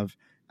to have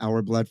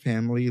our blood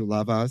family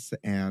love us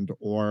and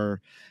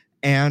or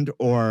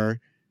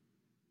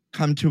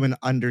come to an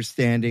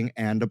understanding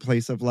and a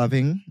place of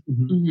loving,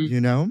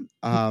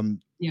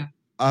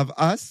 of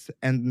us.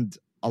 And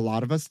a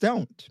lot of us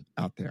don't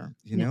out there,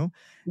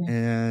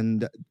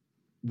 and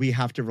we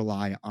have to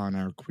rely on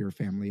our queer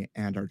family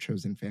and our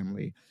chosen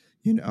family,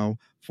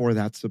 for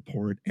that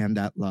support and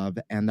that love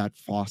and that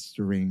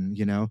fostering,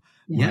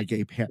 my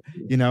gay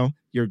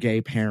your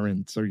gay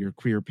parents or your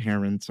queer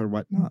parents or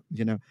whatnot,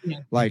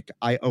 like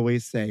I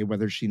always say,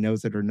 whether she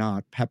knows it or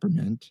not,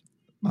 Peppermint,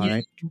 all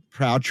right,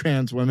 proud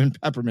trans woman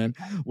Peppermint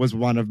was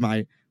one of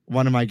my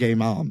gay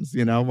moms,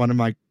 one of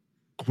my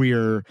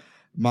queer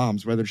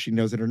moms, whether she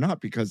knows it or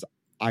not, because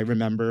I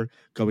remember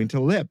going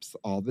to Lips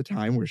all the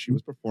time where she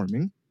was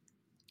performing,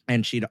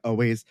 and she'd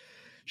always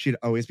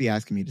be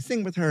asking me to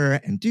sing with her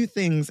and do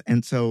things.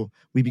 And so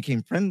we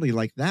became friendly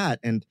like that.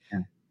 And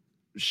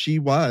she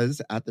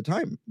was at the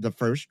time the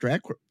first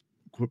drag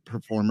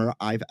performer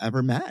I've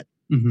ever met.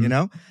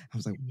 I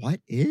was like, what?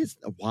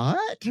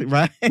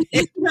 Right.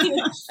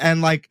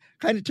 And like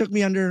kind of took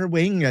me under her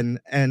wing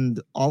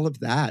and all of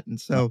that. And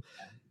so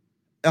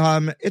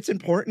it's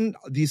important.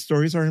 These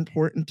stories are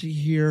important to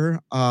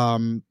hear,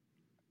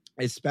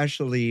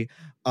 especially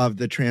of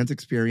the trans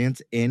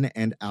experience in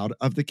and out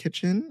of the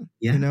kitchen,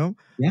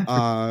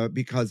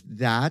 because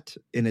that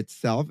in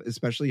itself,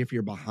 especially if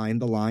you're behind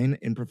the line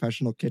in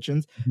professional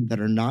kitchens that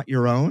are not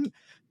your own,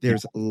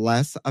 there's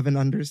less of an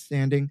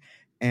understanding.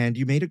 And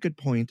you made a good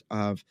point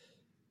of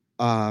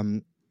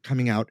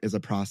coming out is a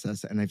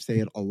process. And I say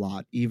it a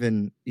lot,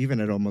 even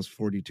at almost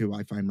 42,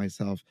 I find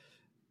myself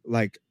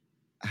like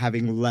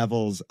having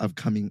levels of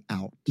coming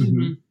out.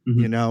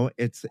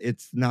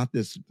 It's not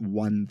this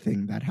one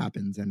thing that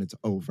happens and it's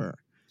over.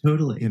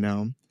 Totally.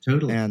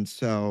 Totally. And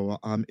so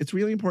it's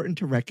really important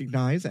to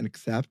recognize and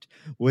accept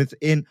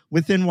within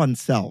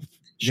oneself,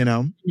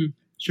 Sure.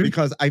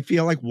 Because I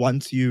feel like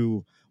once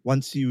you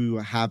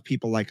have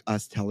people like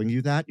us telling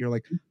you that, you're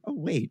like, oh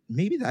wait,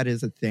 maybe that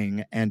is a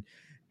thing. And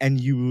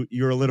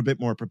you're a little bit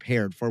more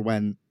prepared for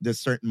when this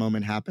certain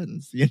moment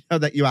happens,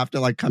 that you have to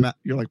like come out.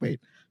 You're like, wait,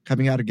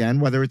 coming out again,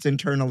 whether it's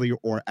internally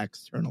or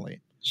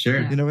externally.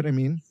 Sure. You know what I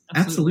mean?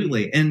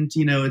 Absolutely. And,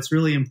 it's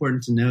really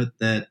important to note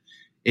that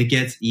it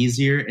gets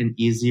easier and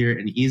easier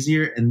and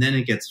easier. And then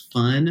it gets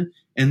fun.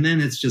 And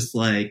then it's just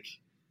like,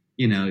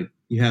 you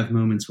have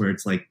moments where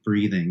it's like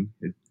breathing.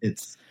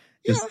 It's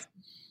just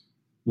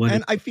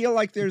and I feel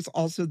like there's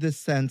also this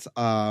sense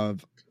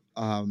of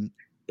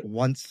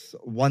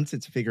once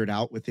it's figured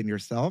out within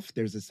yourself,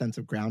 there's a sense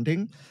of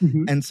grounding.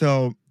 And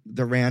so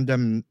the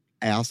random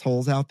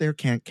assholes out there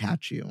can't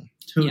catch you.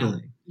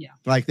 Totally. Yeah.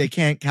 Like they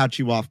can't catch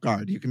you off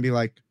guard. You can be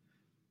like,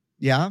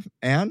 yeah,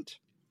 and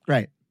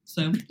great.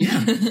 So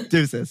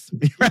deuces.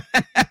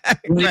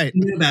 Right.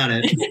 About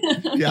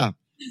it. Yeah.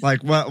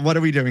 Like what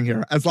are we doing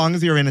here? As long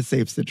as you're in a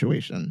safe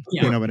situation.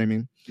 You know what I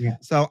mean? Yeah.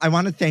 So I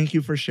want to thank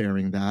you for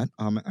sharing that.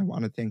 I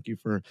want to thank you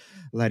for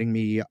letting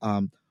me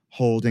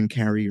hold and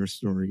carry your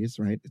stories,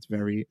 right? It's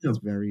very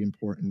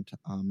important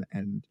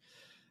and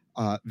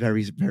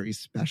very, very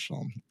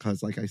special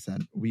because, like I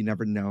said, we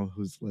never know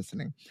who's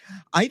listening.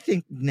 I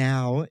think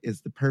now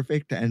is the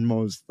perfect and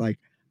most like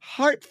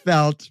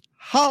heartfelt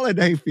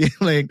holiday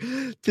feeling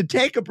to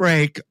take a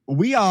break.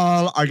 We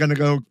all are going to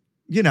go,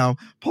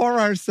 pour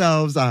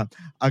ourselves a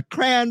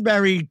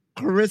cranberry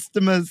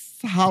Christmas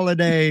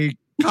holiday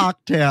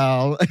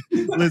cocktail,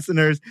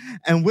 listeners.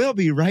 And we'll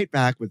be right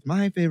back with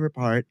my favorite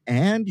part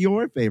and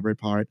your favorite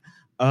part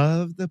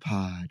of the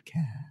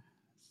podcast.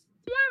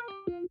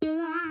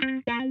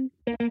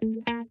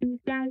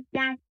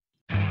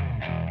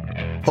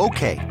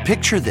 Okay,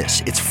 picture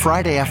this. It's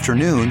Friday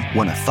afternoon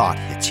when a thought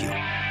hits you.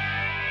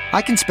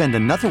 I can spend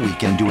another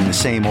weekend doing the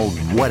same old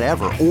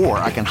whatever, or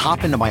I can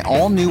hop into my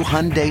all-new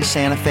Hyundai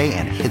Santa Fe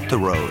and hit the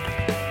road.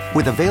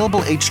 With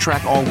available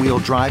H-Track all-wheel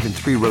drive and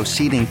 3-row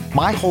seating,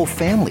 my whole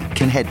family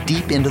can head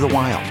deep into the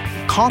wild.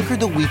 Conquer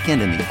the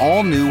weekend in the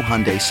all-new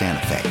Hyundai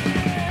Santa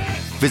Fe.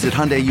 Visit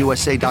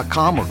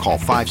HyundaiUSA.com or call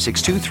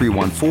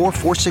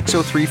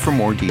 562-314-4603 for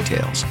more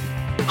details.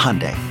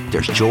 Hyundai,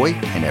 there's joy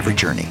in every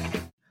journey.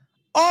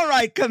 All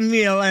right,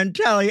 Camille and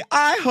Telly,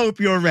 I hope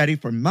you're ready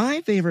for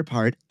my favorite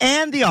part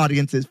and the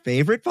audience's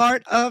favorite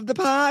part of the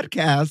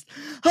podcast.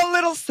 A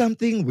little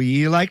something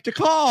we like to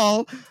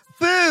call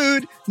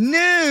Food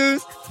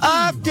News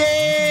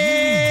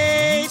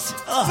Update.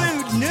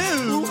 Food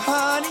News,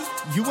 honey.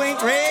 You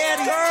ain't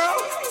ready, girl.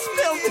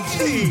 Spill the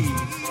tea.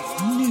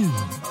 News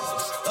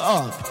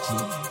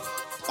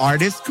Update.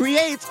 Artist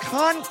creates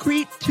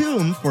concrete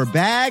tomb for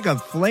bag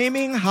of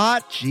flaming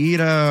hot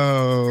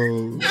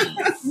Cheetos.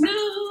 No.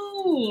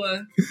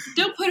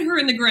 Don't put her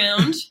in the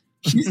ground.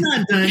 She's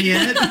not done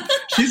yet.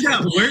 She's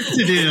got work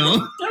to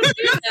do. Don't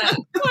do that.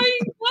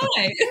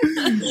 Why?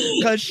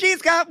 Because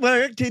she's got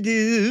work to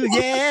do.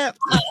 Yeah.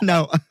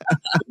 No.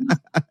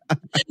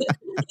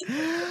 Well,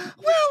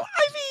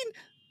 I mean,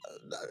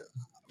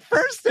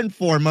 first and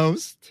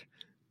foremost,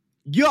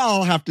 you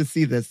all have to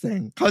see this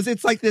thing. Because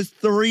it's like this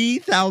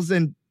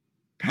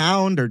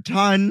 3,000-pound or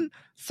ton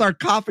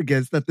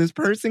sarcophagus that this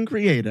person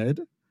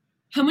created.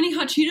 How many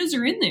hot Cheetos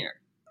are in there?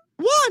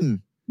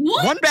 One.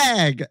 What? One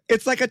bag.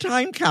 It's like a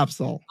time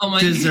capsule. Oh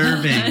my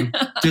Deserving.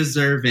 God.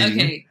 Deserving.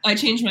 Okay, I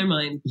changed my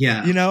mind.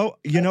 Yeah. You know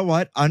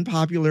what?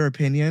 Unpopular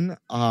opinion.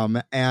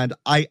 And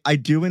I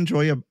do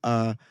enjoy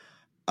a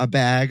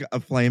bag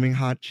of flaming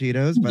hot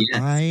Cheetos, but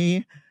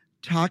Yes.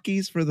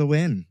 Takis for the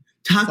win.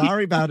 Taki-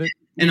 Sorry about it.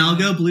 And I'll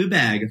go blue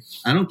bag.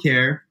 I don't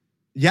care.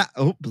 Yeah.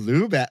 Oh,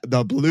 blue bag.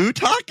 The blue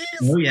Takis?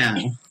 Oh,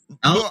 yeah.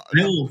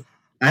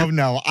 Oh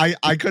no,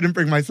 I couldn't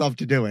bring myself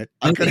to do it.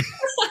 I couldn't.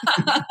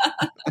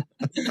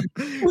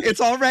 It's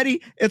already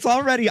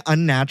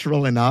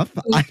unnatural enough.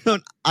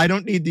 I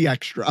don't need the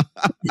extra.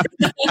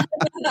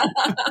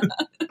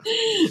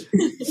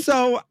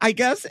 So I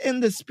guess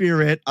in the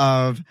spirit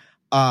of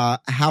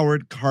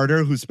Howard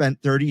Carter, who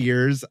spent 30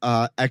 years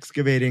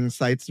excavating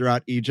sites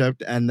throughout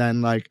Egypt and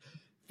then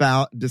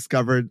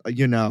discovered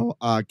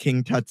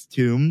King Tut's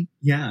tomb.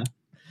 Yeah.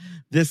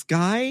 This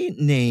guy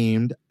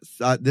named,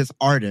 this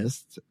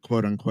artist,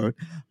 quote unquote,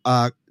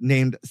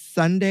 named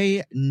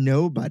Sunday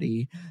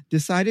Nobody,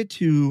 decided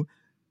to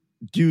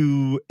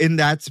do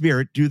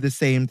the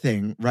same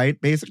thing,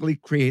 right? Basically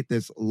create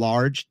this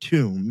large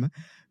tomb,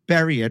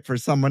 bury it for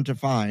someone to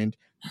find,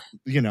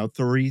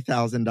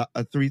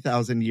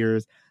 3,000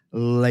 years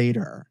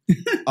later.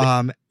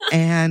 And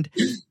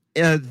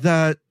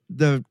the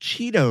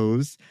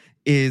Cheetos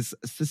is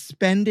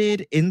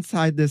suspended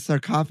inside this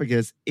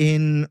sarcophagus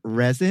in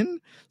resin.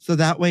 So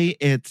that way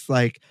it's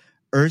like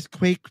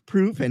earthquake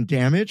proof and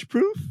damage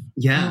proof.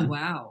 Yeah. Oh,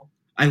 wow.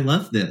 I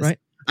love this. Right.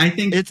 I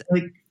think it's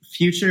like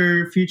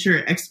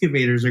future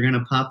excavators are going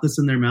to pop this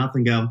in their mouth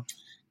and go,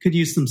 could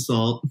use some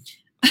salt.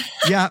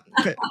 Yeah.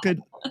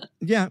 Could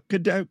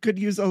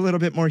use a little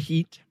bit more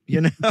heat,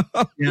 Yeah.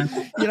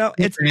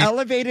 It's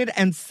elevated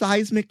and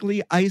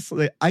seismically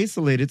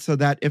isolated so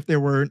that if there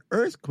were an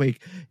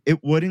earthquake,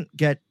 it wouldn't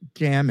get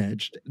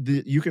damaged.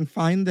 You can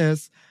find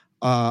this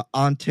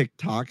on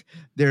TikTok.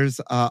 There's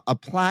a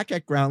plaque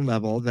at ground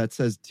level that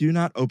says, "Do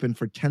not open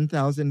for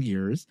 10,000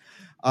 years,"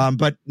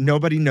 but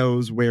nobody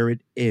knows where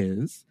it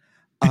is.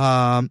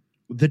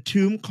 The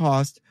tomb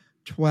cost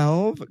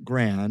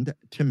 $12,000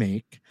 to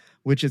make,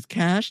 which is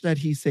cash that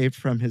he saved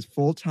from his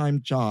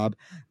full-time job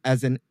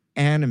as an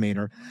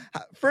animator.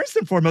 First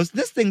and foremost,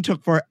 this thing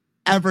took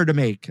forever to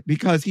make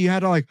because he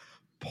had to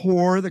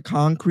pour the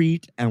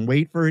concrete and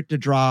wait for it to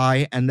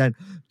dry and then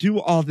do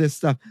all this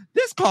stuff.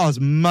 This costs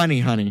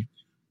money, honey.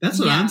 That's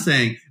what I'm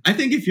saying. I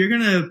think if you're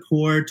going to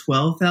pour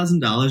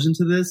 $12,000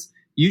 into this,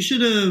 you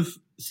should have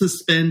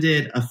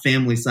suspended a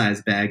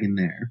family-sized bag in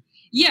there.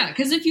 Yeah,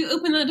 because if you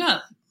open that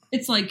up,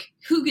 it's like,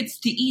 who gets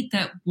to eat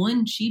that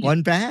one Cheeto?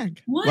 One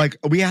bag. What? Like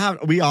we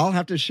all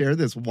have to share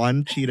this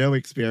one Cheeto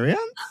experience.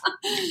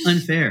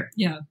 Unfair.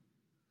 Yeah.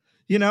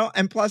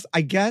 And plus,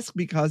 I guess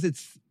because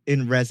it's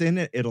in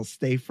resin, it'll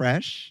stay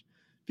fresh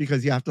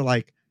because you have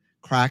to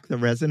crack the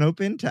resin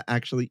open to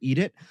actually eat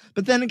it.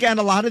 But then again,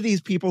 a lot of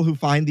these people who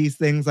find these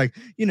things, a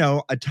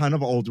ton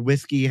of old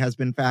whiskey has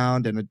been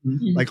found and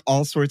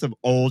all sorts of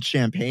old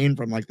champagne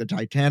from the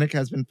Titanic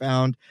has been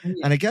found. Yeah.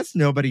 And I guess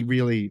nobody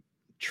really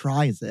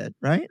tries it,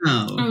 right?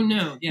 No. Oh,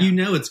 no.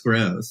 Yeah. It's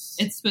gross.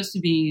 It's supposed to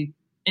be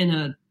in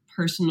a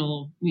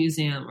personal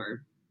museum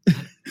or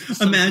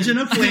Imagine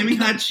a flaming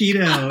hot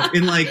Cheeto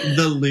in like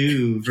the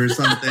Louvre or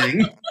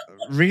something.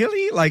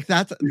 Really? Like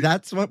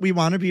that's what we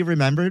want to be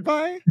remembered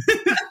by?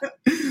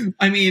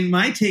 I mean,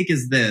 my take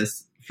is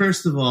this.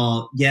 First of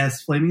all,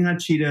 yes, flaming hot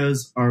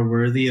Cheetos are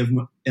worthy of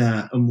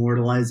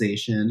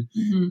immortalization,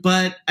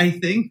 but I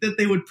think that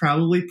they would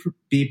probably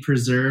be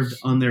preserved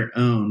on their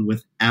own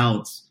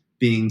without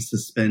being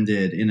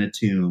suspended in a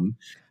tomb.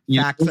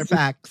 Facts are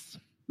facts.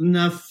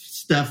 Enough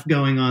stuff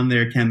going on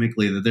there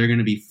chemically that they're going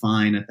to be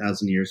fine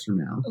 1,000 years from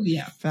now. Oh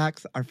yeah,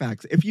 facts are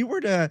facts. If you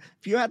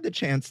had the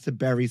chance to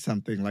bury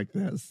something like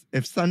this,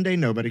 if Sunday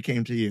nobody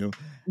came to you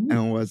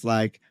and was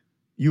like,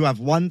 you have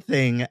one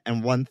thing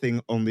and one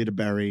thing only to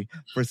bury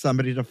for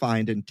somebody to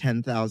find in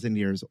 10,000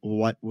 years,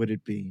 what would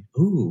it be?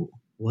 Ooh,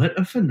 what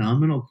a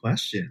phenomenal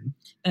question.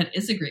 that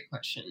is a great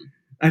question.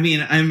 I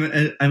mean, I'm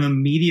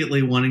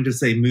immediately wanting to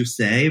say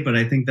mousse, but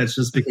I think that's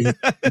just because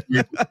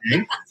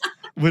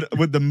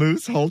would the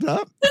moose hold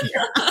up?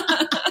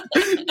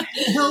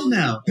 Hell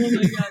no. Oh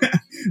my God.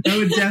 That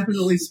would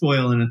definitely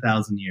spoil in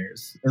 1,000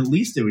 years. At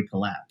least it would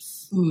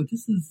collapse. Ooh,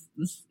 this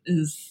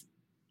is.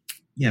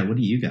 Yeah, what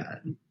do you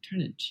got? I'm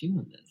trying to chew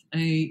on this.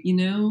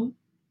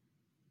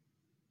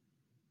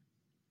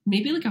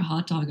 Maybe like a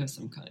hot dog of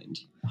some kind.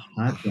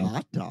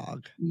 Hot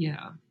dog.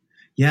 Yeah.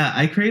 Yeah,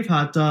 I crave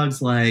hot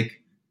dogs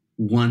like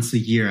once a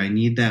year. I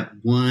need that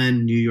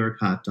one New York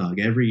hot dog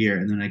every year.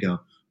 And then I go,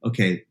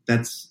 okay,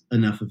 that's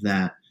enough of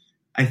that.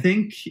 I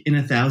think in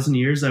 1,000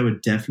 years, I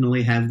would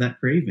definitely have that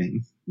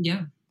craving.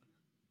 Yeah.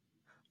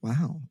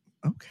 Wow.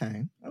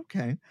 Okay.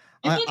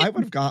 I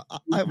would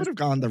have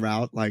gone the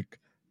route like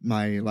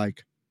my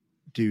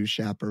douche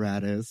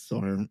apparatus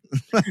or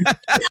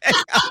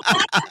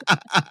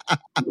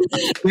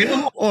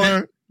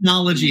or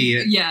technology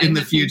in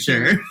the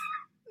future.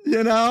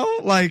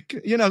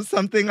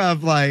 Something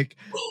of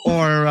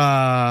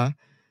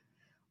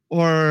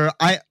or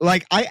I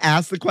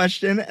asked the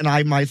question and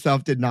I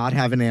myself did not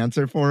have an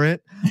answer for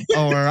it.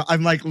 Or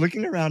I'm like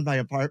looking around my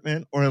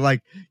apartment or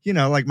like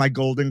my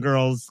Golden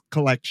Girls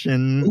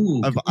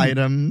collection of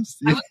items.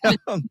 About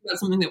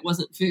something that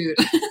wasn't food.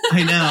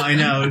 I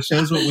know. It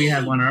shows what we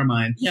have on our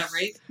mind. Yeah,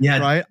 right? Yeah.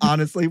 Right?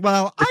 Honestly,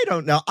 well, I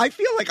don't know. I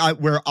feel like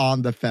we're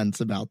on the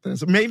fence about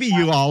this. Maybe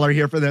you all are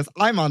here for this.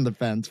 I'm on the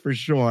fence for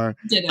sure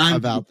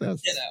about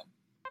this. Ditto.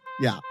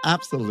 Yeah,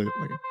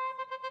 absolutely.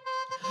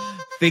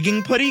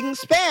 Figging Pudding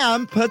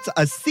Spam puts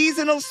a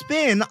seasonal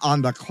spin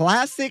on the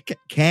classic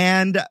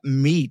canned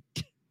meat.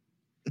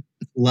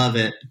 Love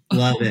it.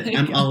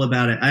 I'm all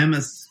about it. I'm a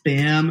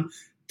Spam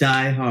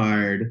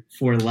diehard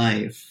for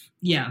life.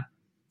 Yeah.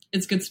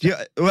 It's good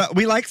stuff.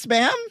 We like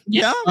Spam?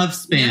 Yeah. Love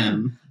Spam.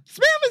 Yeah.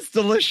 Spam is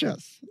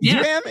delicious.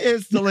 Yeah. Spam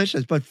is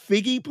delicious, but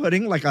figgy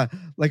pudding, like a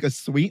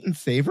sweet and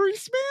savory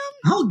Spam?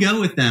 I'll go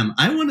with them.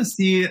 I want to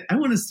see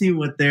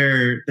what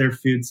their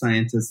food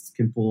scientists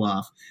can pull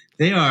off.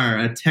 They are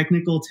a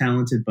technical,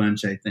 talented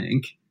bunch, I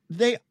think.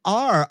 They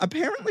are.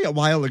 Apparently a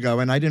while ago,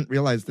 and I didn't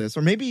realize this,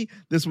 or maybe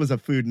this was a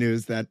food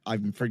news that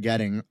I'm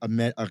forgetting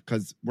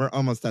because we're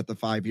almost at the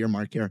 5-year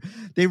mark here.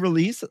 They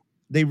released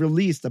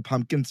a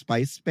pumpkin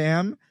spice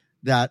Spam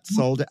that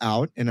sold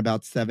out in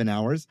about 7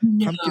 hours.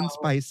 No. Pumpkin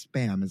spice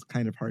Spam is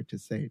kind of hard to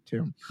say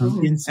too.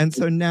 And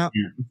so now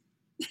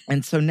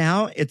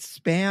it's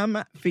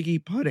Spam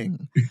figgy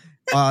pudding.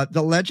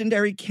 The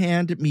legendary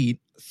canned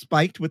meat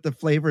spiked with the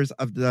flavors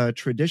of the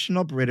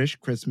traditional British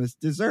Christmas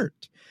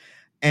dessert.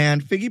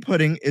 And figgy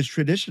pudding is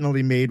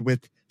traditionally made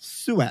with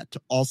suet,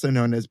 also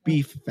known as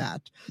beef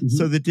fat. Mm-hmm.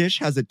 So the dish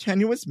has a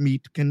tenuous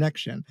meat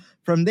connection.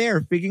 From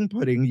there, figgy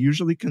pudding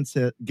usually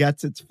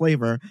gets its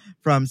flavor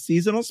from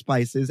seasonal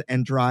spices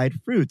and dried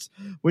fruits,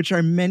 which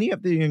are many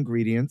of the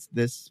ingredients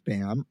this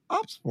Spam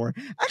opts for.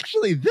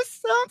 Actually,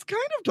 this sounds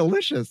kind of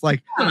delicious.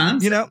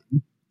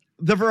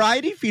 The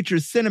variety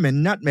features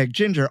cinnamon, nutmeg,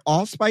 ginger,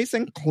 allspice,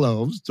 and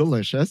cloves,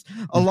 delicious,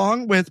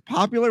 along with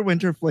popular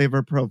winter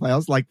flavor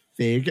profiles like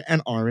fig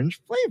and orange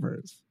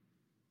flavors.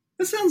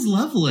 That sounds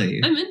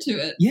lovely. I'm into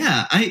it.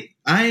 Yeah, I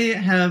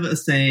have a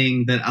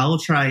saying that I'll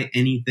try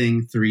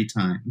anything 3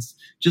 times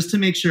just to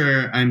make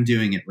sure I'm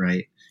doing it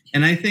right.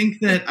 And I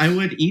think that I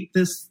would eat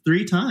this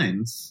 3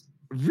 times.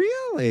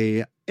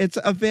 Really? It's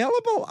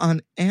available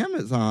on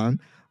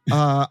Amazon.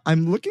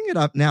 I'm looking it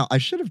up now. I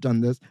should have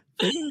done this.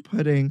 Fig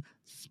pudding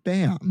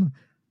Spam.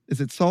 Is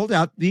it sold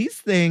out? These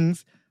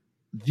things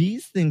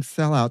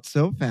sell out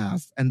so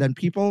fast, and then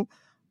people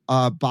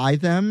buy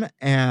them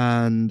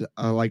and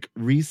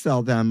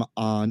resell them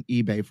on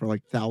eBay for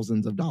like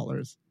thousands of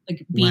dollars.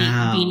 Like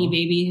Beanie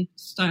Baby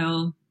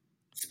style.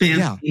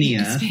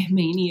 Spam-mania.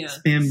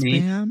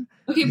 Spam-mania.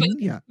 Okay, but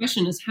the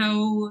question is,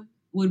 how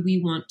would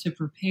we want to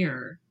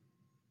prepare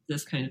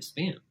this kind of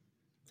Spam?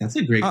 That's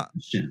a great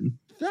question.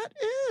 That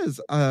is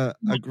a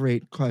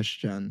great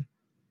question.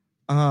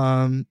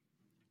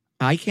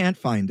 I can't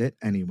find it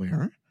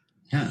anywhere.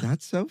 Yeah.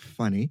 That's so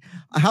funny.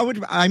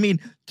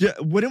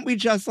 Wouldn't we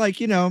just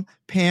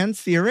pan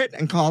sear it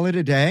and call it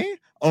a day?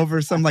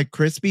 over some like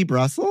crispy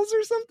Brussels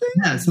or something.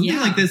 Yeah, something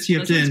like this you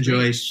have to enjoy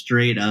great.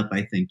 straight up,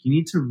 I think. You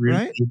need to really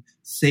Right?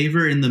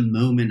 savor in the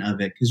moment of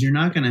it because you're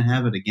not going to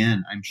have it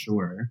again, I'm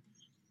sure.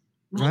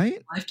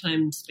 Right?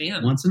 Lifetime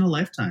spam. Once in a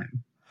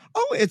lifetime.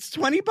 Oh, it's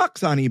 $20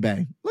 on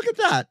eBay. Look at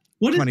that.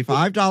 What is-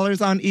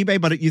 $25 on eBay,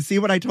 but you see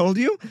what I told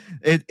you?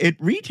 It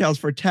retails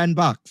for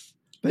 $10,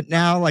 but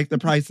now like the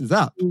price is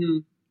up.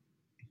 Mm,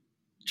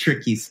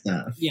 Tricky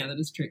stuff. yeah, that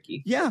is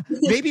tricky. Yeah,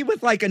 maybe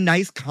with like a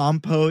nice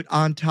compote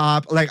on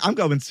top. Like I'm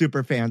going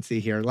super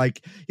fancy here.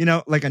 Like, you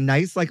know, like a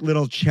nice like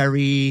little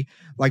cherry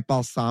like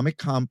balsamic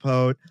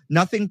compote.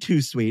 Nothing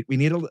too sweet. We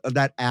need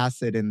that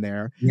acid in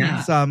there.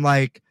 Yeah.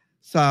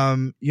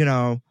 Some, you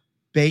know,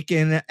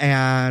 bacon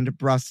and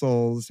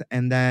Brussels,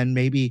 and then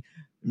maybe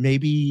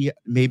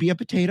a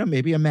potato,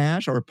 maybe a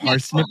mash or a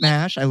parsnip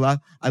mash. I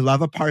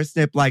love a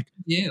parsnip like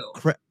Ew.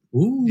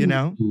 Ooh. you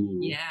know.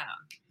 Yeah.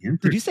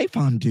 Did you say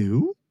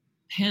fondue?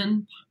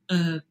 Pan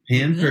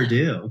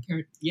Perdue.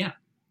 Yeah.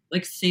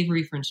 Like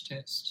savory French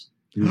toast.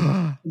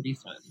 Oh, Would be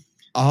fun.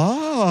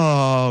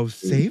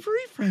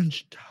 savory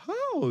French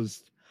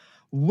toast.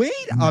 Wait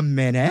a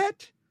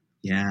minute.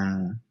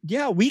 Yeah.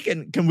 Yeah, we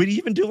can we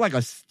even do like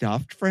a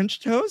stuffed French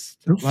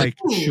toast? Like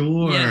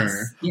Sure.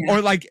 Yes. Yeah.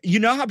 or like, you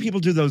know how people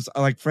do those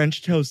like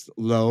French toast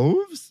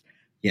loaves?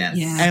 Yes.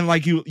 Yeah. And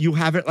like you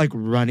have it like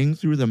running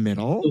through the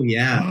middle? Oh,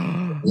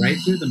 yeah. Right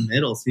through the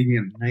middle. So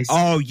you get a nice.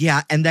 Oh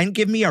yeah, and then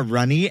give me a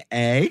runny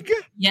egg.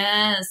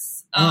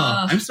 Yes.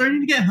 Oh, I'm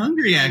starting to get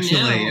hungry, actually.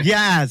 know.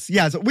 Yes,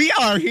 we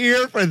are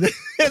here for this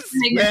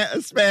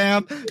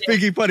spam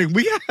figgy pudding.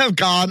 We have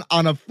gone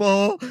on a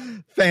full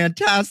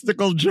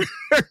fantastical journey.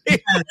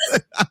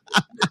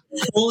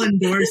 Full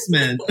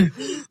endorsement.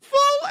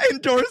 Full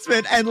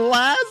endorsement. And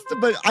last,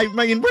 but I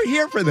mean, we're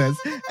here for this.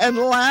 And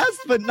last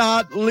but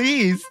not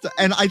least,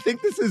 and I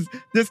think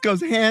this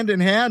goes hand in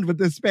hand with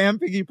the spam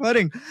figgy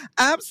pudding.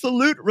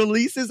 Absolute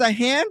releases a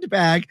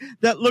handbag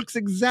that looks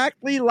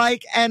exactly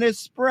like an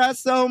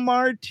espresso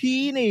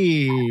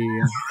martini.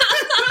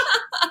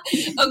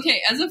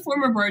 Okay, as a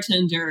former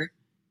bartender,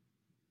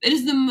 it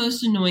is the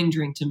most annoying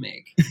drink to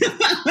make.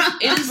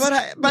 It is,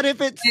 But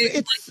if it's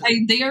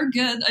they are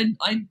good.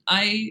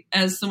 I,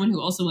 as someone who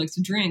also likes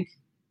to drink,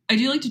 I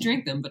do like to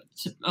drink them, but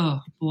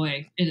oh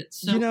boy,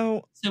 it's so, you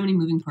know, so many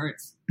moving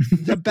parts.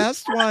 the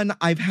best one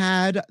I've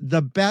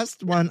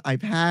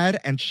had,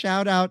 and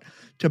shout out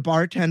to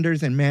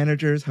bartenders and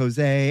managers,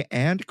 Jose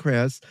and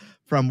Chris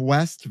from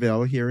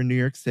Westville here in New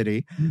York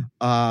City.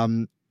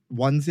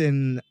 One's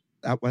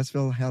at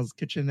Westville Hell's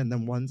Kitchen, and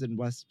then one's in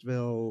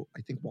Westville,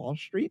 I think Wall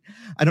Street.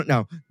 I don't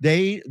know.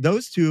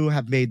 Those two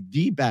have made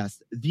the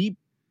best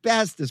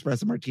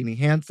espresso martini,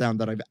 hands down,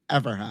 that I've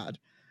ever had.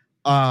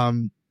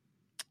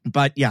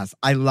 But yes,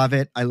 I love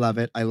it.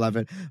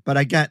 But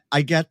I get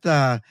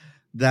the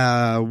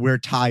we're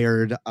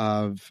tired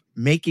of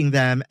making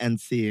them and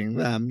seeing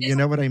them. You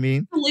know what I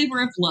mean? It's a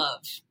labor of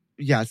love.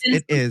 Yes,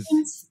 it is.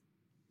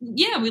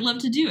 Yeah, we love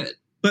to do it.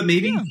 But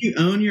maybe if you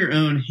own your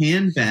own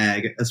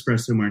handbag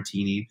espresso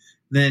martini,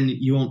 then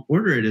you won't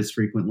order it as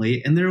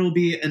frequently, and there will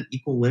be an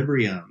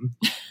equilibrium,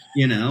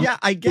 you know? Yeah,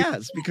 I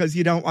guess, because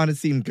you don't want to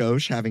seem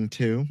gauche having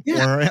two,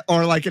 Yeah.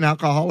 or like an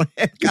alcoholic.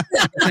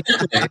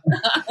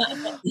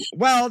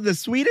 Well, the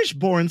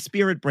Swedish-born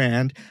spirit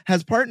brand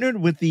has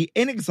partnered with the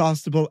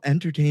inexhaustible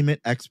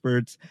entertainment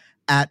experts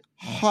at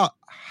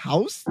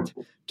Haust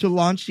to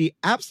launch the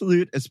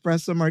Absolute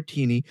Espresso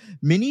Martini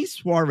Mini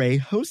Soiree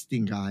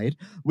Hosting Guide,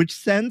 which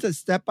sends a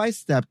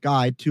step-by-step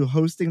guide to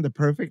hosting the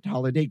perfect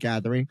holiday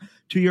gathering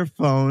to your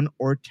phone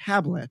or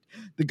tablet.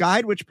 The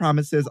guide, which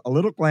promises a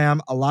little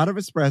glam, a lot of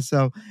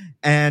espresso,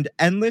 and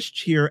endless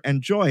cheer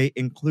and joy,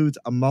 includes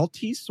a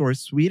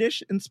multi-source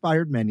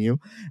Swedish-inspired menu,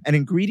 an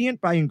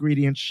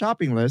ingredient-by-ingredient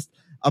shopping list,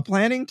 a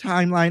planning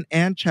timeline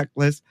and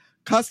checklist,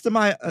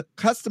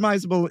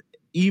 customizable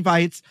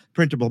Evites,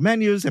 printable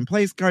menus and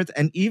place cards,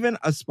 and even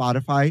a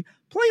Spotify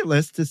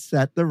playlist to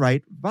set the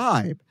right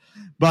vibe.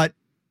 But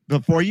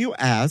before you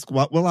ask,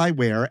 what will I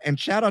wear? And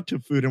shout out to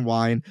Food and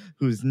Wine,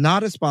 who's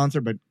not a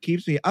sponsor, but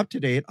keeps me up to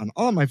date on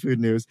all my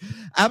food news.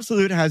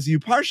 Absolute has you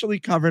partially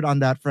covered on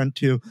that front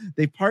too.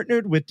 They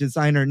partnered with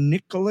designer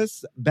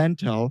Nicholas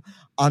Bentel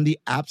on the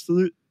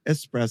Absolute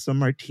Espresso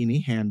Martini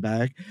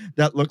handbag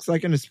that looks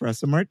like an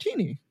espresso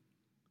martini.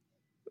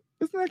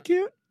 Isn't that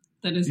cute?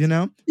 That is, you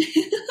know?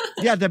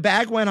 Yeah, the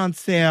bag went on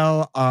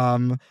sale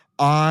on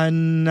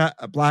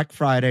Black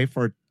Friday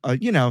for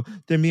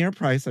the mere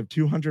price of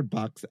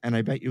 $200, and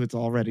I bet you it's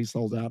already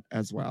sold out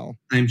as well.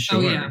 I'm sure.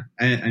 Oh, yeah.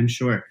 I'm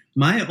sure.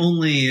 My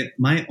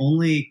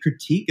only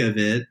critique of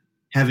it,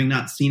 having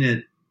not seen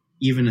it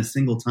even a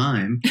single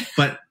time,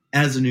 but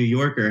as a New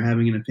Yorker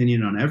having an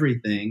opinion on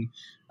everything,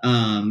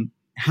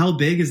 how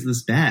big is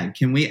this bag?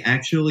 Can we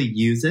actually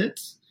use it?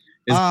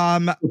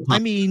 I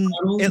mean,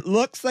 it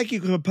looks like you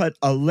could put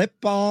a lip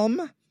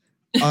balm,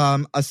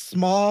 a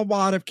small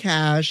wad of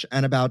cash,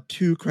 and about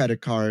 2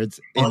 credit cards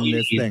in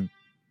this thing.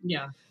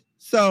 Yeah.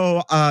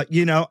 So,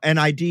 an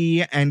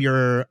ID and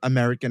your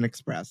American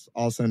Express,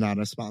 also not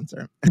a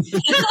sponsor.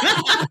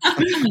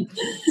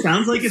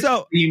 Sounds like it's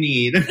what you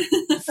need.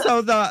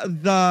 So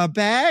the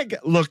bag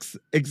looks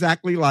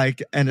exactly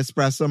like an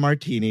espresso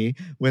martini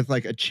with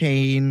like a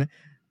chain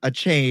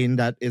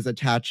that is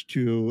attached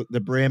to the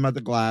brim of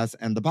the glass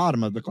and the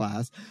bottom of the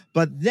glass.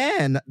 But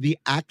then the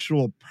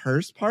actual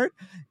purse part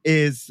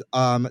is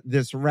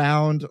this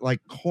round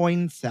like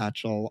coin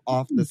satchel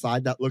off the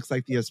side that looks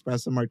like the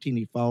espresso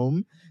martini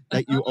foam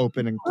that you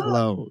open and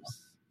close.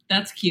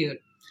 That's cute.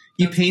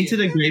 You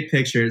painted a great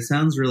picture. It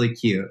sounds really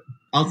cute.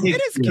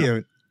 It is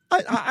cute.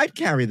 I'd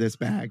carry this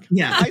bag.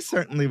 Yeah. I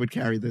certainly would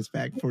carry this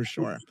bag for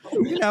sure.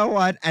 You know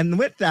what? And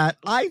with that,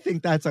 I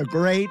think that's a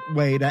great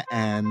way to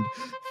end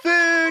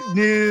Food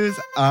News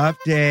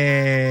Update.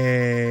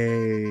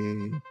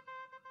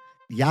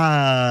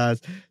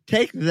 Yes.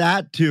 Take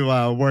that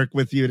to work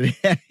with you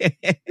today.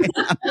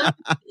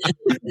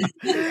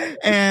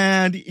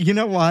 And you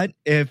know what?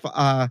 If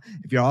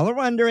you all are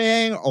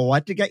wondering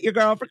what to get your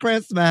girl for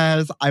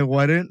Christmas, I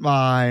wouldn't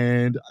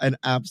mind an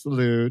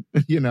absolute,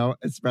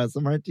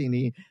 espresso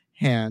martini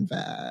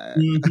handbag.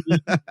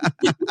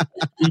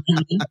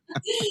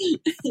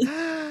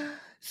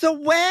 So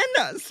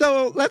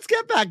let's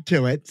get back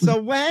to it.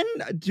 So when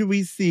do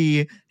we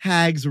see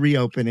Hags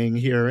reopening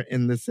here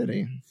in the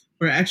city?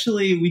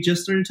 We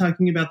just started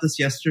talking about this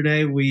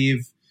yesterday.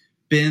 We've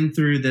been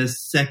through this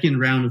second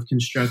round of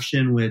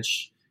construction,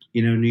 which,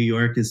 New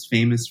York is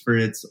famous for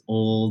its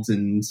old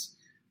and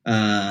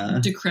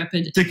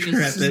decrepit.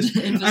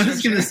 I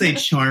was going to say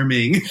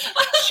charming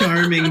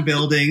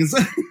buildings.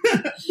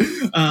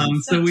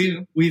 So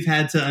we've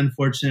had to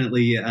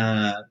unfortunately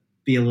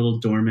be a little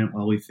dormant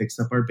while we fix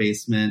up our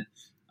basement.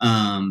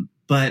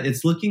 But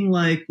it's looking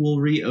like we'll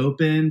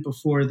reopen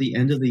before the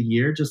end of the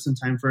year, just in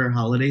time for our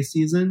holiday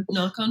season.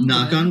 Knock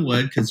on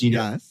wood, because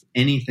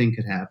anything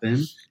could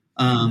happen.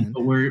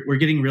 But we're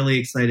getting really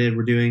excited.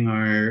 We're doing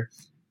our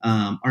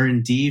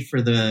R&D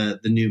for the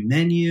new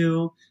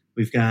menu.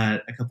 We've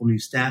got a couple new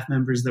staff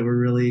members that we're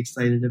really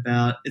excited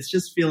about. It's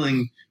just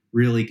feeling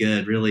really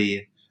good,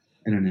 really,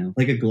 I don't know,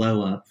 like a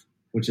glow up.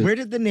 Where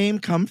did the name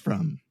come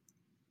from?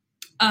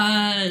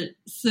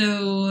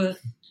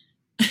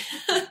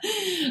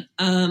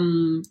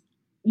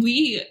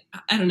 We,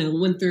 I don't know,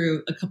 went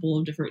through a couple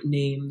of different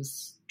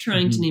names.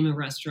 Trying to name a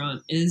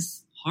restaurant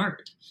is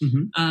hard.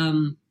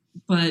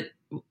 But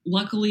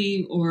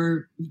luckily,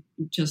 or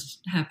just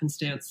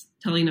happenstance,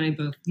 Telly and I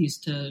both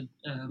used to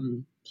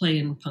play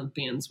in punk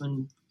bands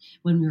when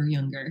we were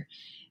younger.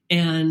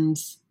 And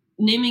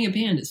naming a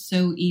band is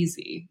so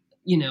easy.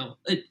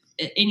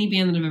 Any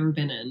band that I've ever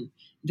been in,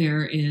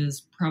 there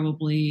is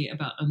probably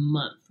about a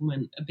month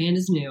when a band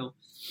is new,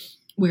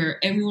 where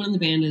everyone in the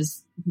band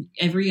is,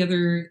 every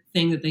other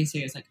thing that they say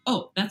is like,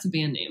 oh, that's a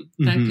band name.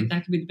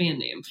 That could be the band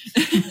name.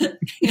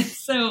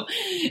 So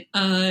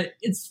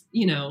it's,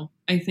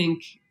 I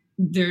think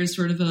there's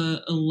sort of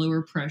a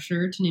lower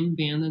pressure to name a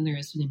band than there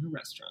is to name a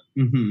restaurant.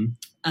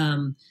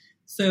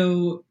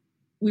 So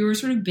we were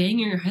sort of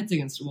banging our heads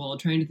against a wall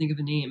trying to think of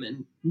a name,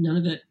 and none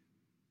of it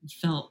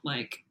felt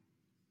like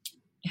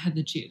it had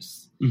the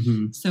juice.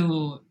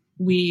 So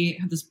we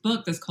have this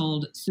book that's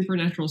called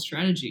Supernatural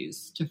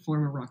Strategies to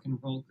Form a Rock and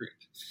Roll Group.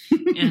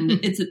 And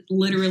it's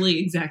literally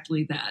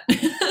exactly that.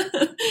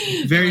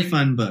 Very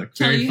fun book.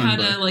 Tell you how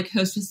to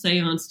host a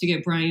seance to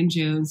get Brian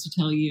Jones to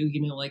tell you,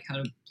 how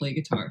to play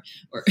guitar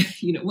or,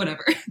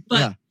 whatever.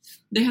 But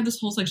they have this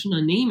whole section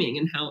on naming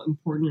and how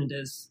important it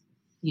is,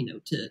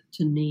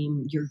 to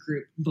name your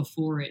group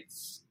before it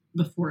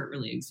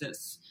really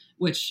exists,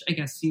 which I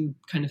guess you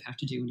kind of have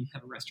to do when you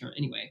have a restaurant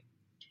anyway.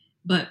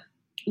 But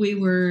we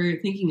were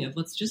thinking of,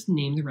 let's just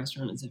name the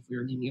restaurant as if we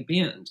were naming a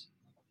band.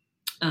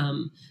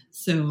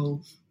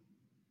 So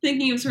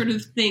thinking of sort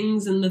of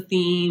things in the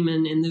theme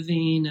and in the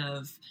vein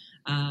of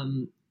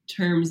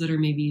terms that are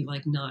maybe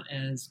not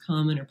as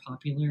common or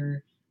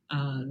popular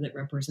that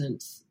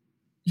represent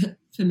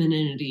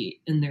femininity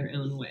in their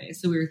own way.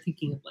 So we were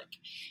thinking of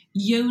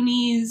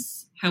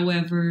Yoni's.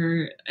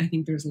 However, I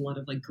think there's a lot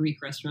of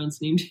Greek restaurants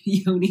named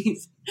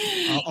Yoni's.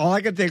 All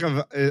I can think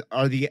of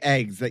are the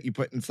eggs that you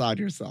put inside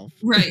yourself.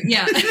 Right.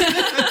 Yeah.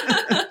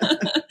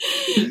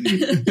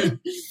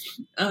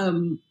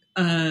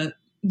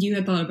 You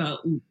had thought about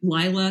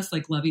Lilas,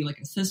 love you like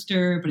a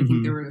sister, but I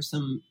think there were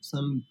some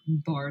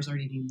bars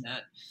already named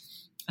that.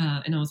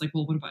 And I was like,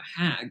 well, what about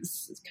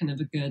Hags? It's kind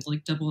of a good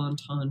double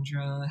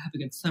entendre, have a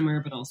good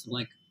summer, but also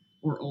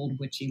we're old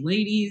witchy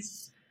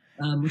ladies.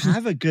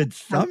 Have a good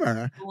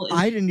summer.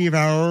 I didn't even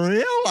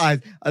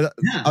realize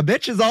a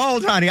bitch is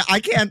old, honey.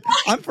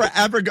 I'm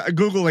forever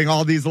Googling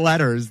all these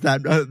letters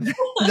that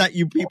that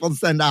you people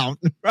send out.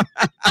 But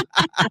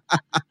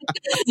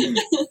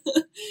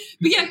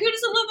yeah, who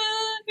doesn't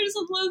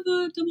love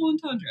a double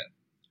entendre?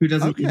 Who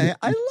doesn't? Okay,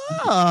 I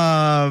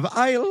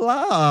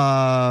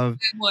love.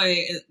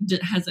 Boy,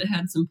 has it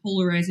had some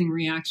polarizing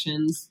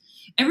reactions.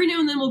 Every now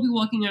and then we'll be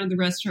walking out of the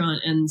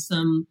restaurant and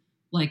some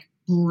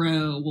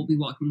bro will be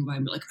walking by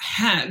and be like,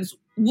 Hags,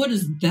 what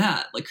is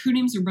that? Who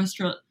names a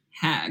restaurant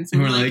Hags.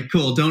 And we're like,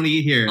 cool, don't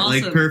eat here.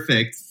 Awesome. Like,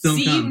 perfect. Don't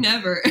see come. you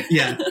never.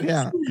 Yeah.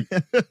 Yeah.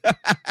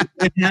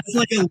 It has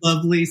like a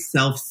lovely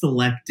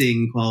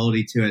self-selecting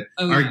quality to it.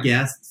 Oh, Our yeah.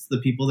 guests, the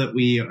people that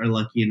we are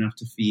lucky enough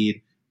to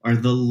feed, are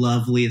the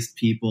loveliest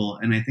people.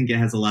 And I think it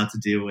has a lot to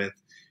do with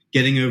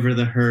getting over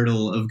the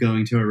hurdle of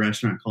going to a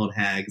restaurant called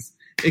Hags.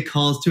 It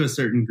calls to a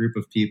certain group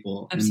of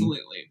people.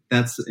 Absolutely.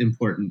 That's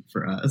important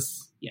for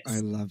us. Yes. I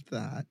love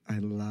that. I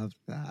love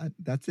that.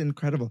 That's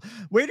incredible.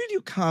 Where did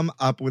you come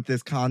up with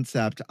this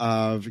concept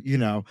of,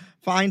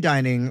 fine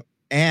dining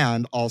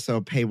and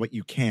also pay what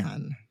you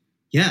can?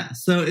 Yeah.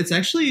 So it's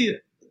actually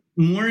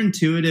more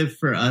intuitive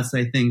for us,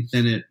 I think,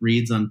 than it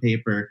reads on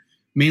paper,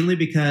 mainly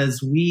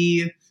because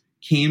we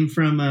came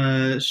from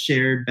a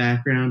shared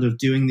background of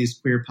doing these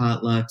queer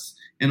potlucks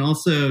and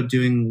also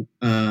doing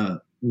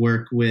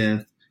work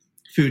with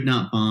Food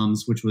Not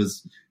Bombs, which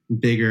was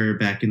bigger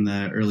back in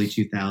the early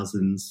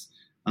 2000s.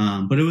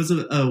 But it was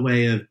a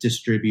way of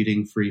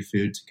distributing free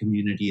food to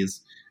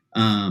communities.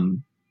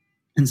 And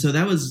so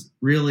that was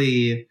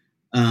really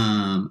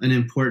an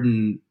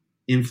important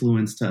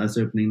influence to us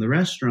opening the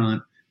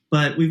restaurant.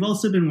 But we've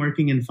also been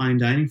working in fine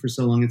dining for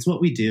so long. It's what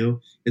we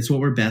do. It's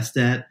what we're best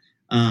at.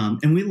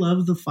 And we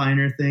love the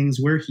finer things.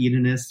 We're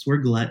hedonists. We're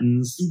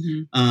gluttons.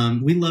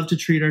 Mm-hmm. We love to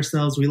treat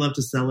ourselves. We love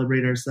to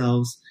celebrate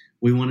ourselves.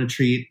 We want to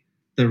treat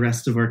the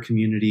rest of our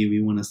community.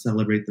 We want to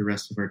celebrate the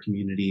rest of our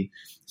community.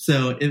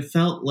 So it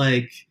felt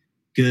like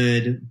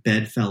good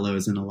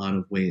bedfellows in a lot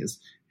of ways.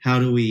 How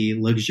do we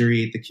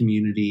luxuriate the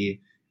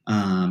community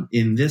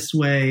in this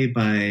way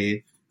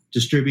by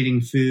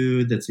distributing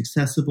food that's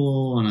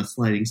accessible on a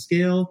sliding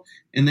scale?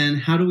 And then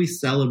how do we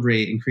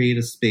celebrate and create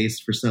a space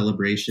for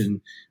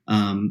celebration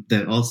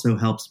that also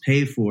helps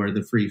pay for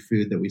the free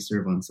food that we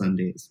serve on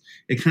Sundays?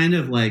 It kind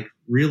of like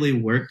really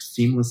worked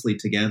seamlessly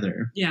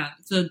together. Yeah,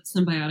 it's a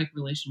symbiotic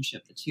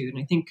relationship, the two.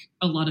 And I think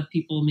a lot of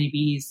people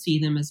maybe see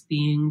them as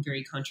being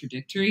very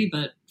contradictory,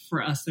 but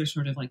for us, they're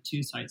sort of like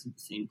two sides of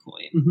the same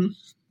coin. Mm-hmm.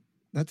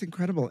 That's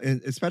incredible.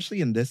 And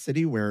especially in this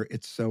city where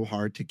it's so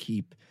hard to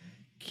keep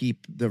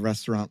the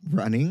restaurant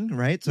running,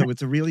 right? So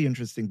it's a really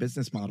interesting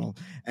business model.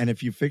 And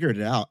if you figured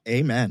it out,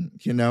 amen,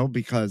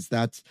 because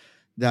that's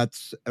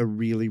a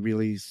really,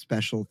 really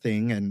special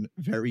thing and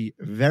very,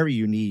 very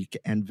unique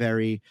and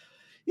very,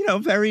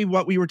 very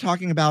what we were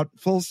talking about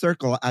full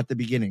circle at the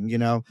beginning,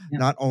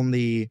 not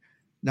only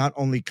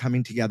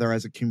coming together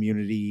as a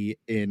community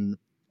and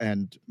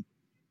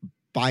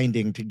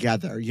binding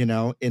together,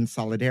 in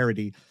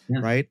solidarity,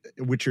 right?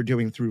 Which you're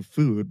doing through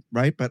food,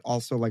 right? But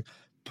also like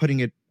putting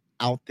it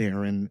out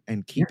there and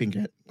keeping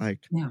it like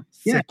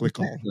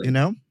cyclical,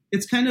 exactly.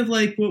 It's kind of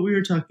like what we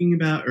were talking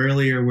about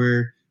earlier,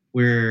 where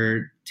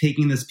we're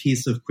taking this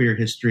piece of queer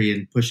history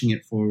and pushing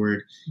it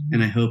forward. Mm-hmm.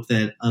 And I hope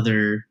that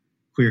other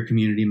queer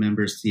community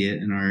members see it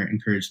and are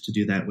encouraged to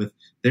do that with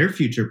their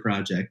future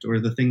project or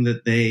the thing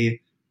that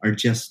they are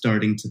just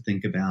starting to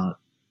think about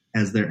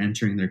as they're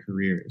entering their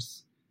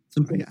careers.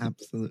 I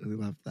absolutely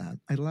love that.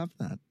 I love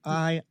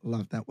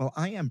that. Well,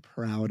 I am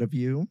proud of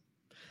you.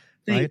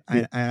 Right?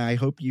 I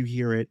hope you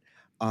hear it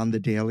on the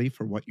daily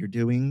for what you're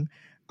doing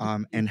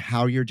and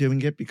how you're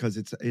doing it, because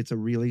it's a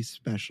really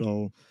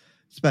special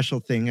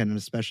thing and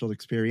a special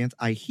experience.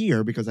 I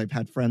hear, because I've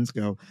had friends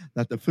go,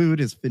 that the food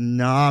is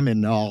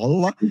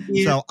phenomenal.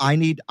 Yeah. So I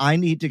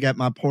need to get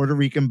my Puerto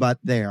Rican butt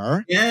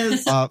there.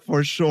 Yes.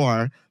 For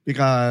sure,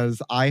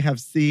 because I have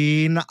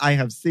seen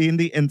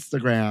the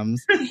Instagrams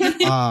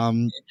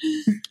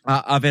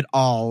of it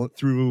all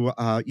through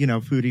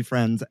foodie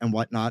friends and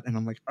whatnot, and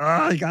I'm like,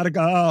 I gotta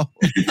go.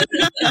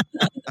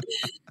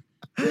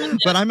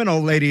 But I'm an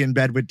old lady in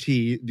bed with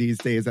tea these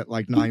days at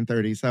like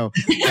 9:30, so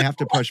I have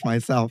to push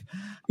myself.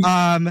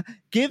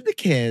 Give the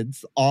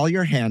kids all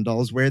your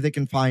handles, where they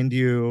can find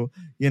you,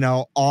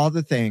 all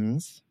the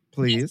things,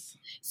 please.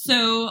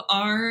 So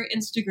our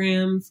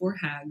Instagram for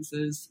Hags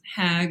is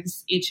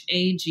Hags,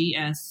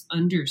 HAGS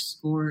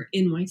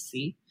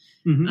 _NYC.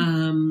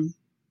 Mm-hmm.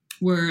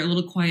 We're a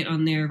little quiet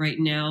on there right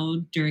now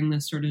during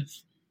this sort of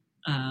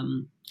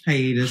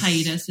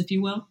hiatus, if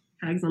you will.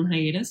 Hags on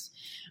hiatus.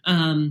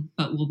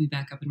 But we'll be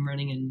back up and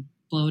running and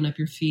blowing up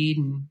your feed.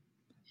 And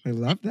I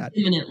love that.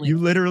 Imminently. You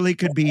literally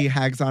could be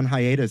Hags on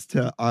hiatus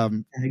to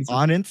on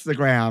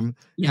Instagram,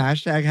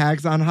 hashtag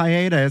Hags on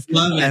hiatus,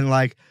 and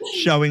like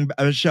showing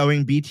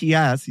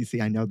BTS. You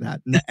see, I know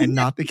that, and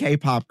not the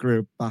K-pop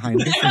group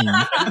behind the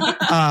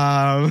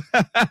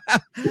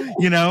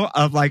scenes.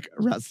 Of like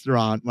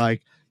restaurant,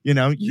 like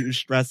you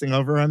stressing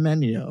over a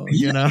menu.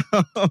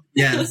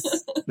 Yes.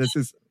 This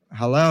is.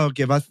 Hello,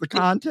 give us the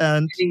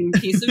content.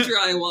 Piece of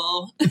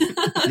drywall.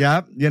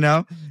 Yep,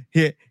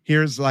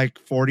 here's like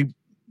 40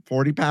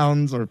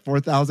 pounds or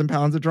 4,000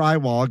 pounds of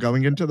drywall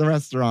going into the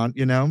restaurant,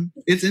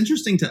 It's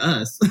interesting to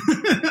us.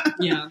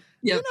 Yeah.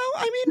 Yep.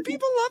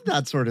 People love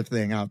that sort of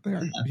thing out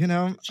there.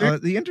 Sure.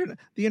 The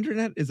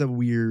internet is a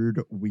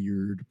weird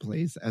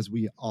place, as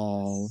we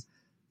all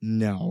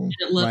know. And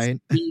it loves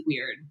right? to be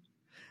weird.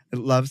 It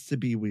loves to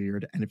be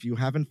weird. And if you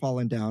haven't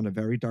fallen down a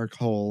very dark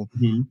hole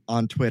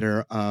on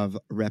Twitter of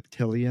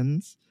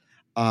reptilians,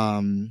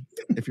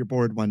 If you're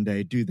bored one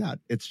day, do that.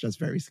 It's just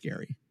very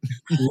scary.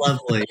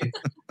 Lovely.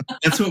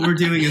 That's what we're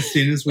doing as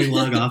soon as we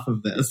log off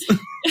of this.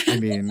 I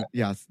mean,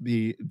 yes,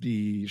 the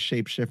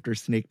shapeshifter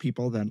snake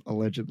people that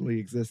allegedly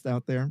exist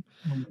out there.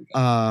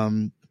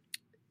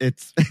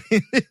 It's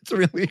it's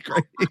really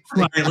crazy.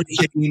 Quietly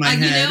shaking my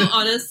head. You know,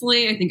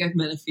 honestly, I think I've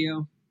met a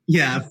few.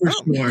 Yeah, for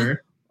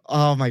sure.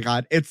 Oh my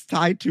God. It's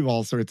tied to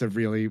all sorts of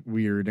really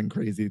weird and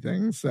crazy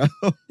things. So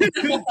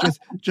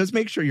just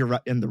make sure you're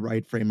in the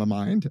right frame of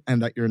mind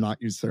and that you're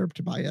not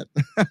usurped by it.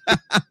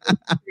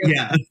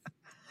 Yeah.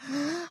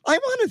 I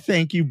want to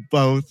thank you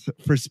both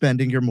for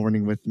spending your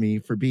morning with me,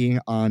 for being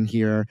on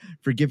here,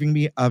 for giving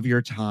me of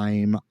your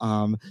time.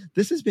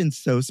 This has been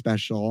so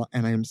special,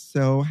 and I am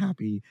so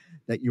happy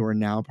that you are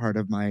now part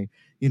of my,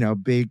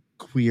 big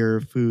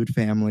queer food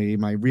family,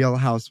 my Real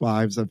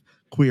Housewives of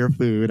queer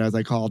food, as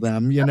I call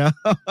them,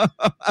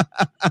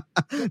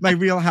 my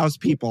Real House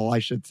people, I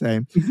should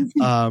say,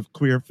 of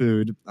queer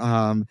food.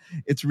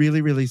 It's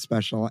really, really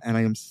special, and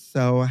I am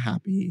so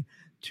happy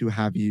to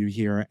have you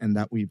here and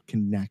that we've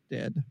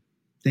connected.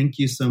 Thank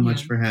you so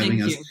much for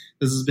having us.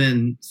 This has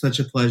been such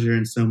a pleasure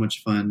and so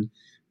much fun.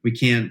 We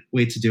can't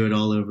wait to do it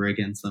all over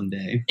again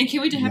someday. And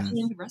can't wait to have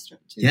you in the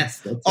restaurant too.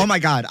 Yes. Oh my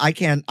God. I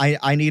can't.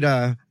 I need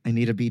a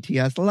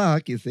BTS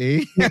look, you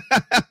see.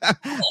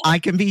 I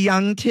can be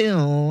young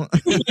too.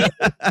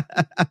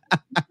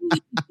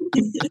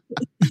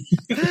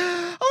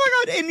 Oh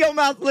my God, In Your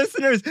Mouth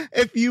listeners,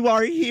 if you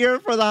are here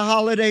for the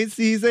holiday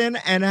season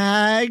and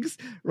hags,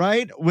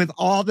 right, with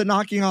all the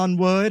knocking on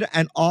wood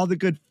and all the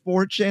good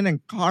fortune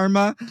and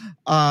karma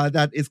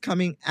that is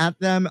coming at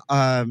them,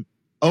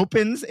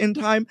 opens in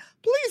time,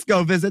 please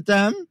go visit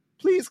them.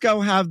 Please go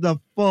have the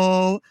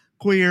full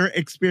queer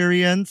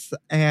experience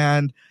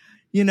and,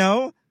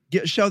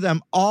 show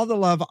them all the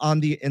love on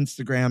the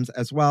Instagrams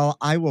as well.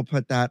 I will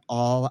put that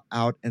all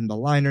out in the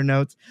liner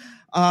notes.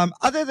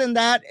 Other than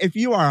that, if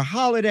you are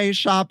holiday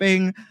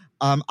shopping,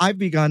 I've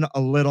begun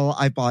a little.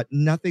 I bought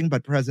nothing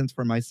but presents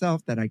for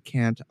myself that I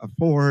can't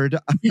afford.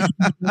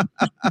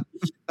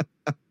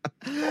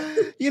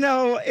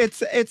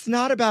 It's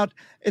not about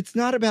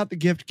the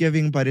gift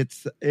giving, but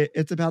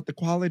it's about the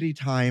quality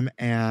time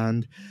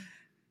and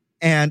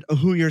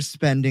who you're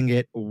spending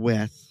it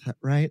with,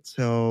 right?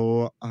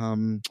 So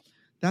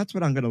that's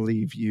what I'm going to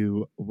leave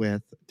you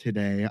with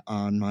today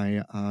on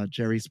my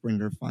Jerry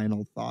Springer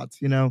final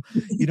thoughts. You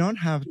don't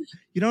have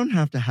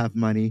to have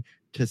money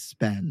to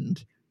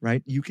spend,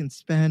 right? You can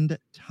spend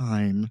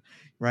time,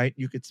 right?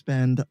 You could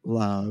spend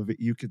love.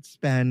 You could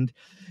spend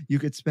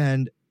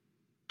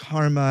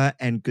karma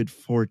and good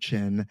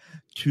fortune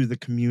to the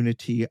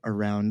community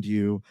around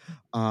you,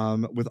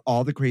 with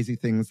all the crazy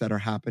things that are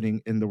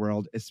happening in the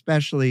world,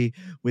 especially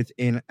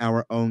within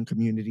our own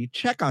community.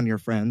 Check on your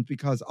friends,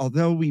 because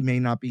although we may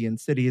not be in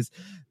cities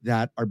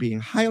that are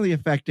being highly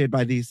affected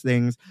by these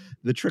things,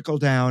 the trickle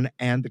down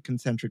and the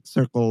concentric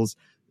circles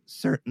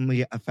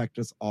certainly affect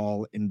us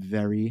all in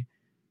very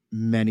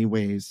many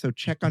ways. So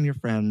check on your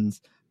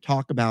friends.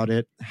 Talk about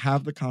it,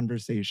 have the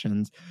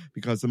conversations,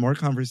 because the more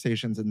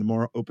conversations and the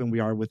more open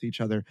we are with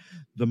each other,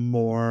 the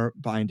more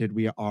binded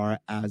we are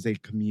as a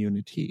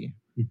community.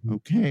 Mm-hmm.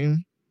 Okay?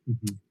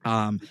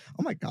 Mm-hmm.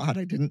 Oh my God,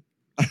 I didn't.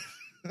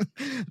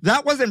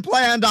 That wasn't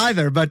planned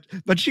either, but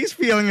she's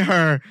feeling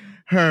her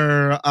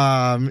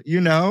Brene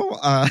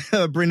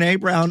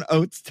Brown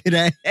oats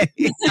today.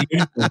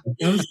 That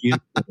was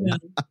beautiful.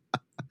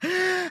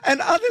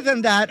 And other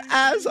than that,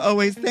 as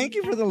always, thank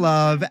you for the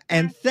love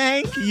and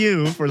thank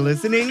you for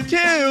listening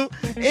to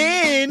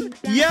In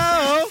Your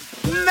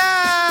Mouth. In Your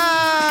Mouth.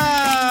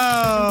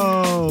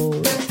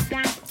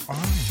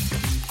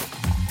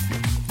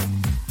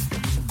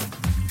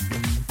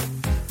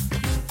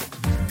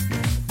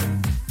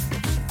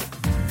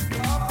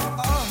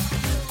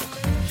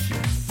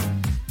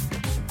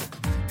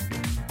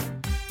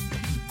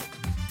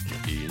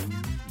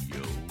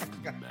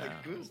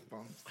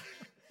 Goosebumps.